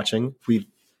enjoying watching. We've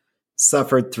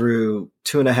suffered through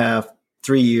 2.5,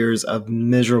 3 years of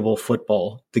miserable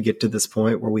football to get to this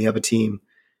point where we have a team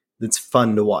that's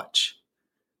fun to watch.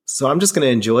 So I'm just going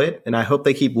to enjoy it, and I hope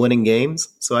they keep winning games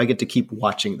so I get to keep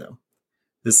watching them.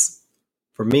 This,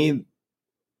 for me,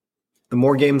 the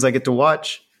more games I get to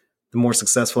watch, the more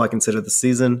successful I consider the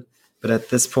season. But at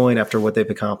this point, after what they've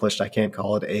accomplished, I can't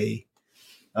call it a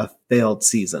failed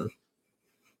season.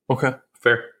 Okay,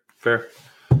 fair.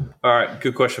 All right,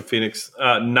 good question, Phoenix.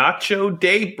 Nacho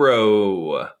Day,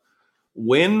 bro.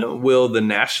 When will the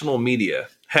national media,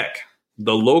 heck,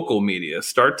 the local media,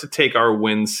 start to take our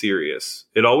wins serious?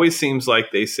 It always seems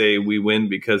like they say we win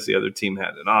because the other team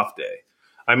had an off day.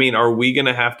 I mean, are we going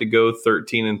to have to go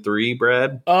 13-3,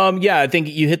 Brad? Yeah, I think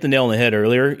you hit the nail on the head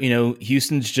earlier.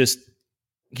 Houston's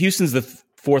the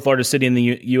fourth largest city in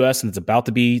the U.S. and it's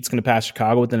going to pass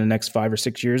Chicago within the next 5 or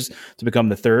 6 years to become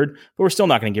the third. But we're still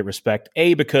not going to get respect.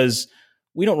 A, because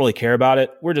we don't really care about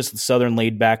it. We're just the Southern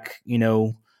laid back,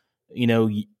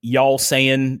 y'all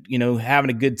saying, having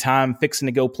a good time, fixing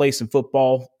to go play some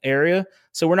football area.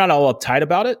 So we're not all uptight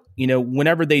about it.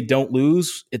 Whenever they don't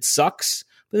lose, it sucks.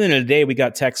 But at the end of the day, we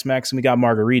got Tex-Mex and we got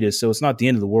margaritas, so it's not the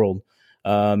end of the world.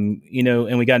 And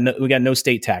we got no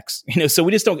state tax. So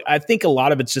we just don't. I think a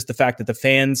lot of it's just the fact that the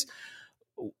fans,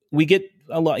 we get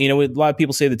a lot. A lot of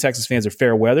people say the Texas fans are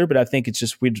fair weather, but I think it's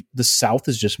just the South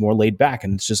is just more laid back,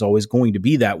 and it's just always going to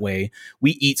be that way.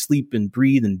 We eat, sleep, and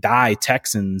breathe and die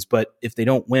Texans, but if they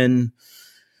don't win,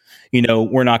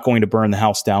 we're not going to burn the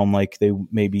house down like they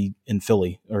maybe in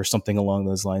Philly or something along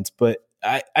those lines. But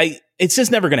it's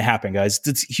just never going to happen, guys.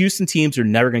 Houston teams are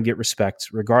never going to get respect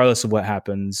regardless of what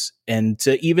happens. And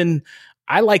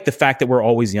I like the fact that we're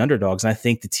always the underdogs. And I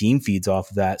think the team feeds off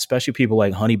of that, especially people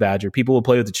like Honey Badger. People will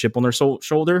play with a chip on their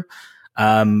shoulder.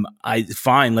 Let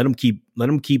them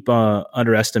keep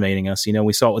underestimating us.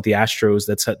 We saw it with the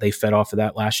Astros. They fed off of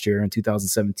that last year in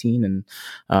 2017, and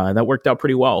that worked out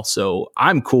pretty well. So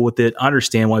I'm cool with it. I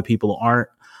understand why people aren't.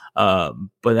 But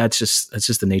that's just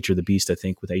the nature of the beast, I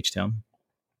think, with H-Town.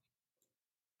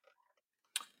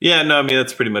 Yeah, no, I mean,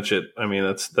 that's pretty much it. I mean,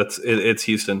 it's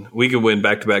Houston. We could win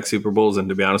back-to-back Super Bowls, and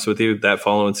to be honest with you, that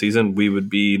following season, we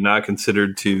would be not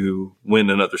considered to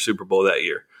win another Super Bowl that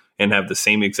year and have the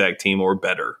same exact team or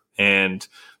better. And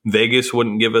Vegas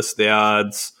wouldn't give us the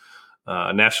odds.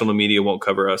 National media won't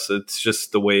cover us. It's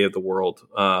just the way of the world.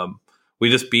 We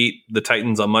just beat the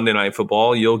Titans on Monday Night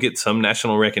Football. You'll get some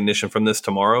national recognition from this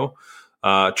tomorrow.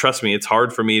 Trust me, it's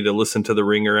hard for me to listen to the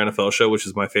Ringer NFL show, which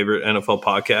is my favorite NFL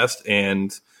podcast,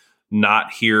 and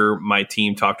not hear my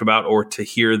team talked about, or to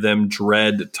hear them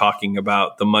dread talking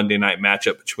about the Monday night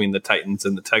matchup between the Titans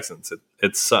and the Texans.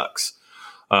 It sucks.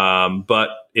 But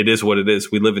it is what it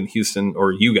is. We live in Houston,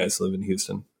 or you guys live in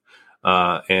Houston.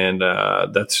 And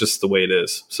that's just the way it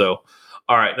is. So,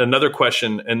 all right, another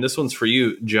question, and this one's for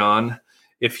you, John.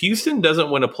 If Houston doesn't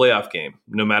win a playoff game,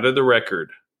 no matter the record,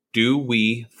 do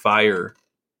we fire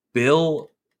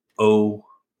Bill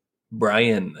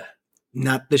O'Brien?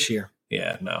 Not this year.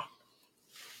 Yeah, no.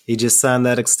 He just signed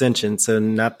that extension, so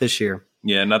not this year.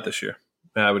 Yeah, not this year.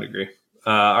 I would agree.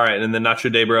 All right, and then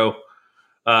Nacho Debro.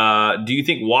 Do you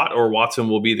think Watt or Watson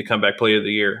will be the comeback player of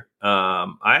the year?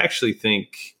 I actually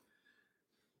think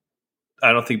 –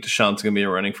 I don't think Deshaun's going to be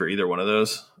running for either one of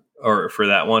those, or for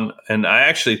that one. And I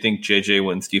actually think JJ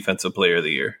wins defensive player of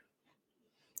the year.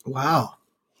 Wow.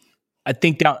 I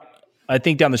think down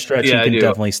the stretch, he can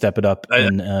definitely step it up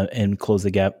and close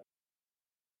the gap.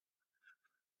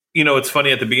 You know, it's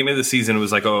funny, at the beginning of the season, it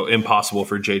was like, impossible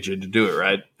for JJ to do it,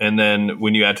 right? And then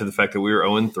when you add to the fact that we were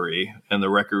 0-3 and the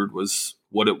record was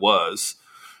what it was,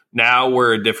 now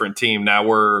we're a different team. Now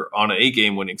we're on an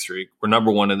 8-game winning streak. We're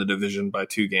number one in the division by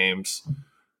 2 games.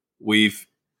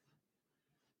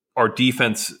 Our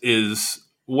defense is,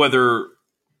 whether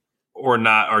or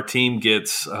not our team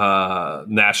gets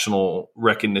national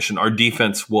recognition, our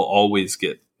defense will always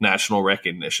get national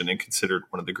recognition and considered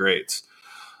one of the greats.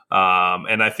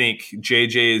 And I think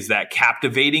JJ is that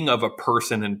captivating of a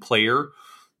person and player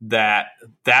that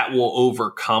will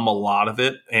overcome a lot of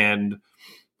it. And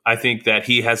I think that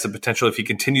he has the potential, if he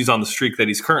continues on the streak that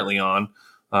he's currently on,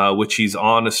 which he's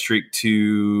on a streak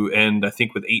to end, I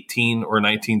think, with 18 or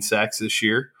 19 sacks this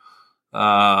year.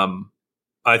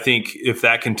 I think if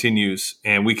that continues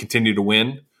and we continue to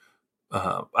win,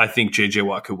 I think JJ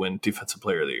Watt could win Defensive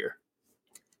Player of the Year.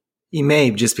 He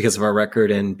may, just because of our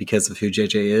record and because of who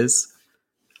JJ is.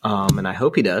 And I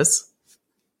hope he does.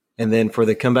 And then for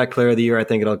the comeback player of the year, I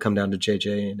think it'll come down to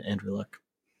JJ and Andrew Luck.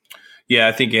 Yeah,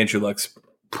 I think Andrew Luck's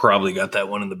probably got that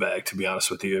one in the bag, to be honest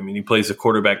with you. I mean, he plays a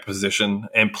quarterback position.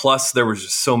 And plus, there was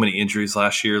just so many injuries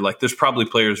last year. Like, there's probably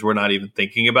players we're not even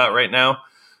thinking about right now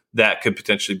that could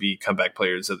potentially be comeback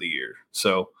players of the year.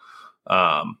 So,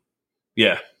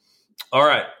 yeah. All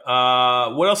right.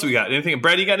 What else we got? Anything?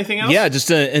 Brad, you got anything else? Yeah, just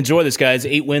to enjoy this, guys.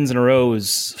 8 wins in a row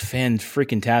is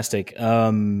fan-freaking-tastic.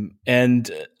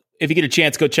 And if you get a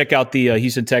chance, go check out the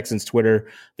Houston Texans Twitter.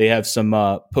 They have some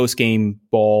post-game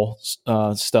ball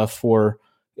stuff for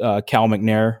Cal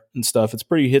McNair and stuff. It's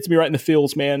pretty, hits me right in the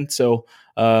feels, man. So,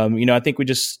 I think we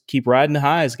just keep riding the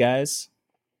highs, guys.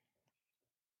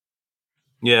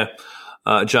 Yeah.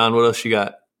 John, what else you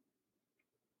got?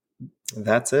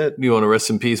 That's it. You want to rest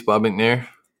in peace, Bob McNair?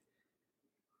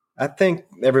 I think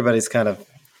everybody's kind of,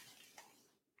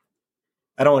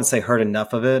 I don't want to say heard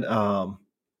enough of it.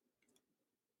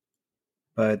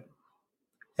 But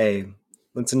hey,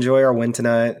 let's enjoy our win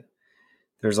tonight.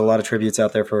 There's a lot of tributes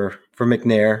out there for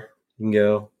McNair. You can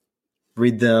go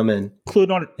read them and include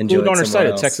on our site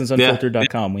at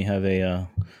TexansUnfiltered.com. We have a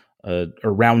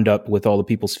roundup with all the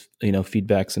people's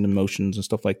feedbacks and emotions and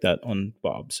stuff like that on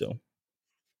Bob. So.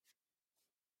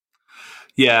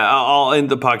 Yeah, I'll end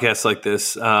the podcast like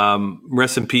this.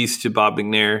 Rest in peace to Bob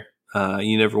McNair.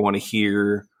 You never want to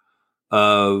hear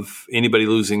of anybody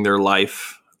losing their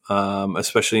life,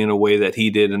 especially in a way that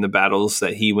he did in the battles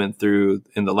that he went through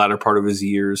in the latter part of his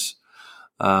years.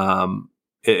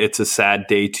 It's a sad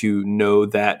day to know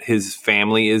that his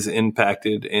family is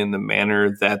impacted in the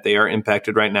manner that they are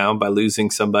impacted right now by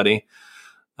losing somebody.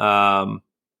 Whether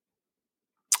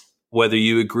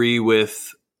you agree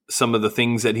with some of the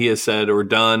things that he has said or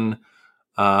done,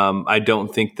 I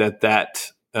don't think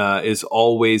that is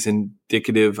always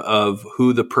indicative of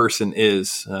who the person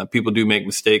is. People do make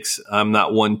mistakes. I'm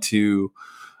not one to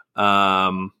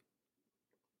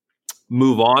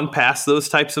move on past those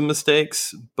types of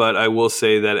mistakes, but I will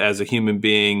say that as a human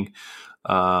being,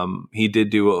 he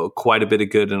did do quite a bit of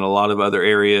good in a lot of other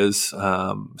areas,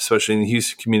 especially in the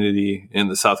Houston community, in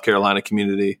the South Carolina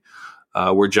community,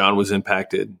 where John was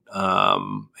impacted,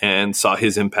 and saw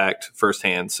his impact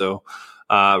firsthand. So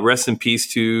rest in peace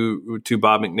to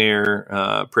Bob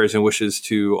McNair. Prayers and wishes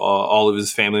to all of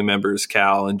his family members,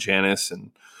 Cal and Janice,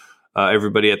 and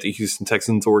everybody at the Houston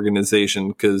Texans organization,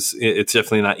 because it's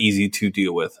definitely not easy to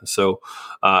deal with. So,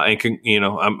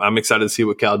 I'm excited to see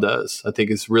what Cal does. I think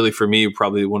it's really, for me,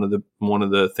 probably one of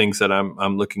the things that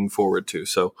I'm looking forward to.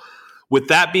 So, with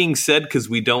that being said, because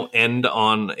we don't end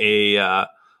on a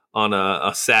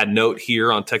sad note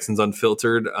here on Texans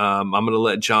Unfiltered, I'm going to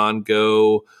let John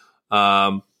go.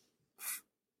 I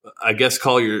guess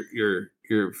call your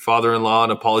father-in-law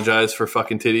and apologize for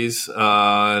fucking titties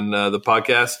on the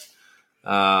podcast.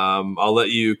 I'll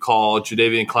let you call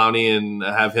Jadeveon Clowney and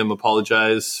have him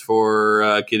apologize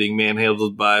for getting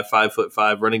manhandled by a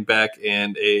 5'5" running back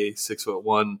and a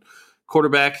 6'1"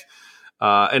 quarterback.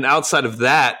 And outside of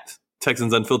that,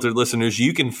 Texans Unfiltered listeners,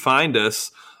 you can find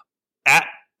us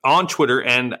on Twitter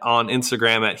and on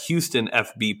Instagram at Houston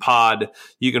FB Pod.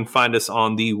 You can find us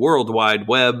on the World Wide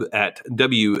Web at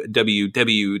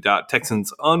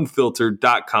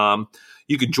www.texansunfiltered.com.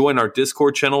 You can join our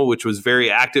Discord channel, which was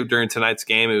very active during tonight's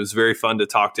game. It was very fun to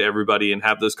talk to everybody and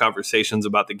have those conversations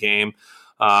about the game.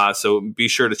 So be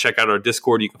sure to check out our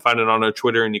Discord. You can find it on our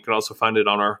Twitter, and you can also find it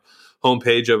on our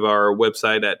homepage of our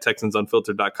website at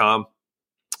texansunfiltered.com.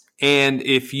 And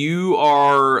if you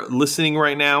are listening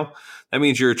right now, that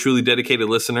means you're a truly dedicated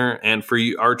listener. And for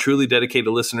you, our truly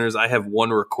dedicated listeners, I have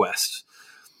one request.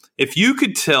 If you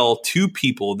could tell 2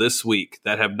 people this week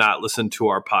that have not listened to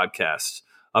our podcast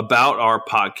about our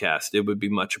podcast, it would be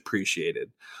much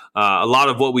appreciated. A lot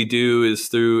of what we do is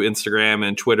through Instagram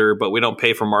and Twitter, but we don't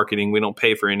pay for marketing. We don't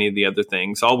pay for any of the other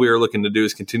things. All we are looking to do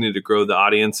is continue to grow the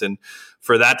audience. And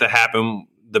for that to happen,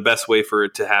 the best way for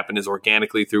it to happen is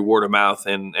organically through word of mouth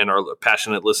and our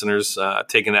passionate listeners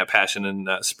taking that passion and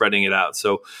spreading it out.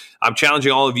 So I'm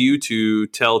challenging all of you to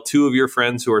tell 2 of your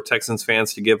friends who are Texans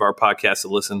fans to give our podcast a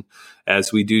listen,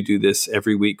 as we do this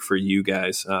every week for you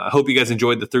guys. I hope you guys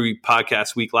enjoyed the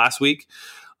 3-podcast week last week.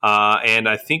 And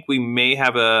I think we may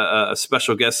have a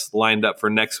special guest lined up for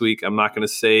next week. I'm not going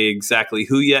to say exactly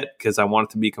who yet because I want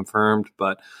it to be confirmed,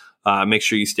 but make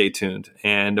sure you stay tuned.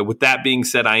 And with that being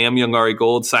said, I am Young Ari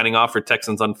Gold signing off for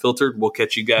Texans Unfiltered. We'll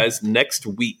catch you guys next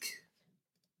week.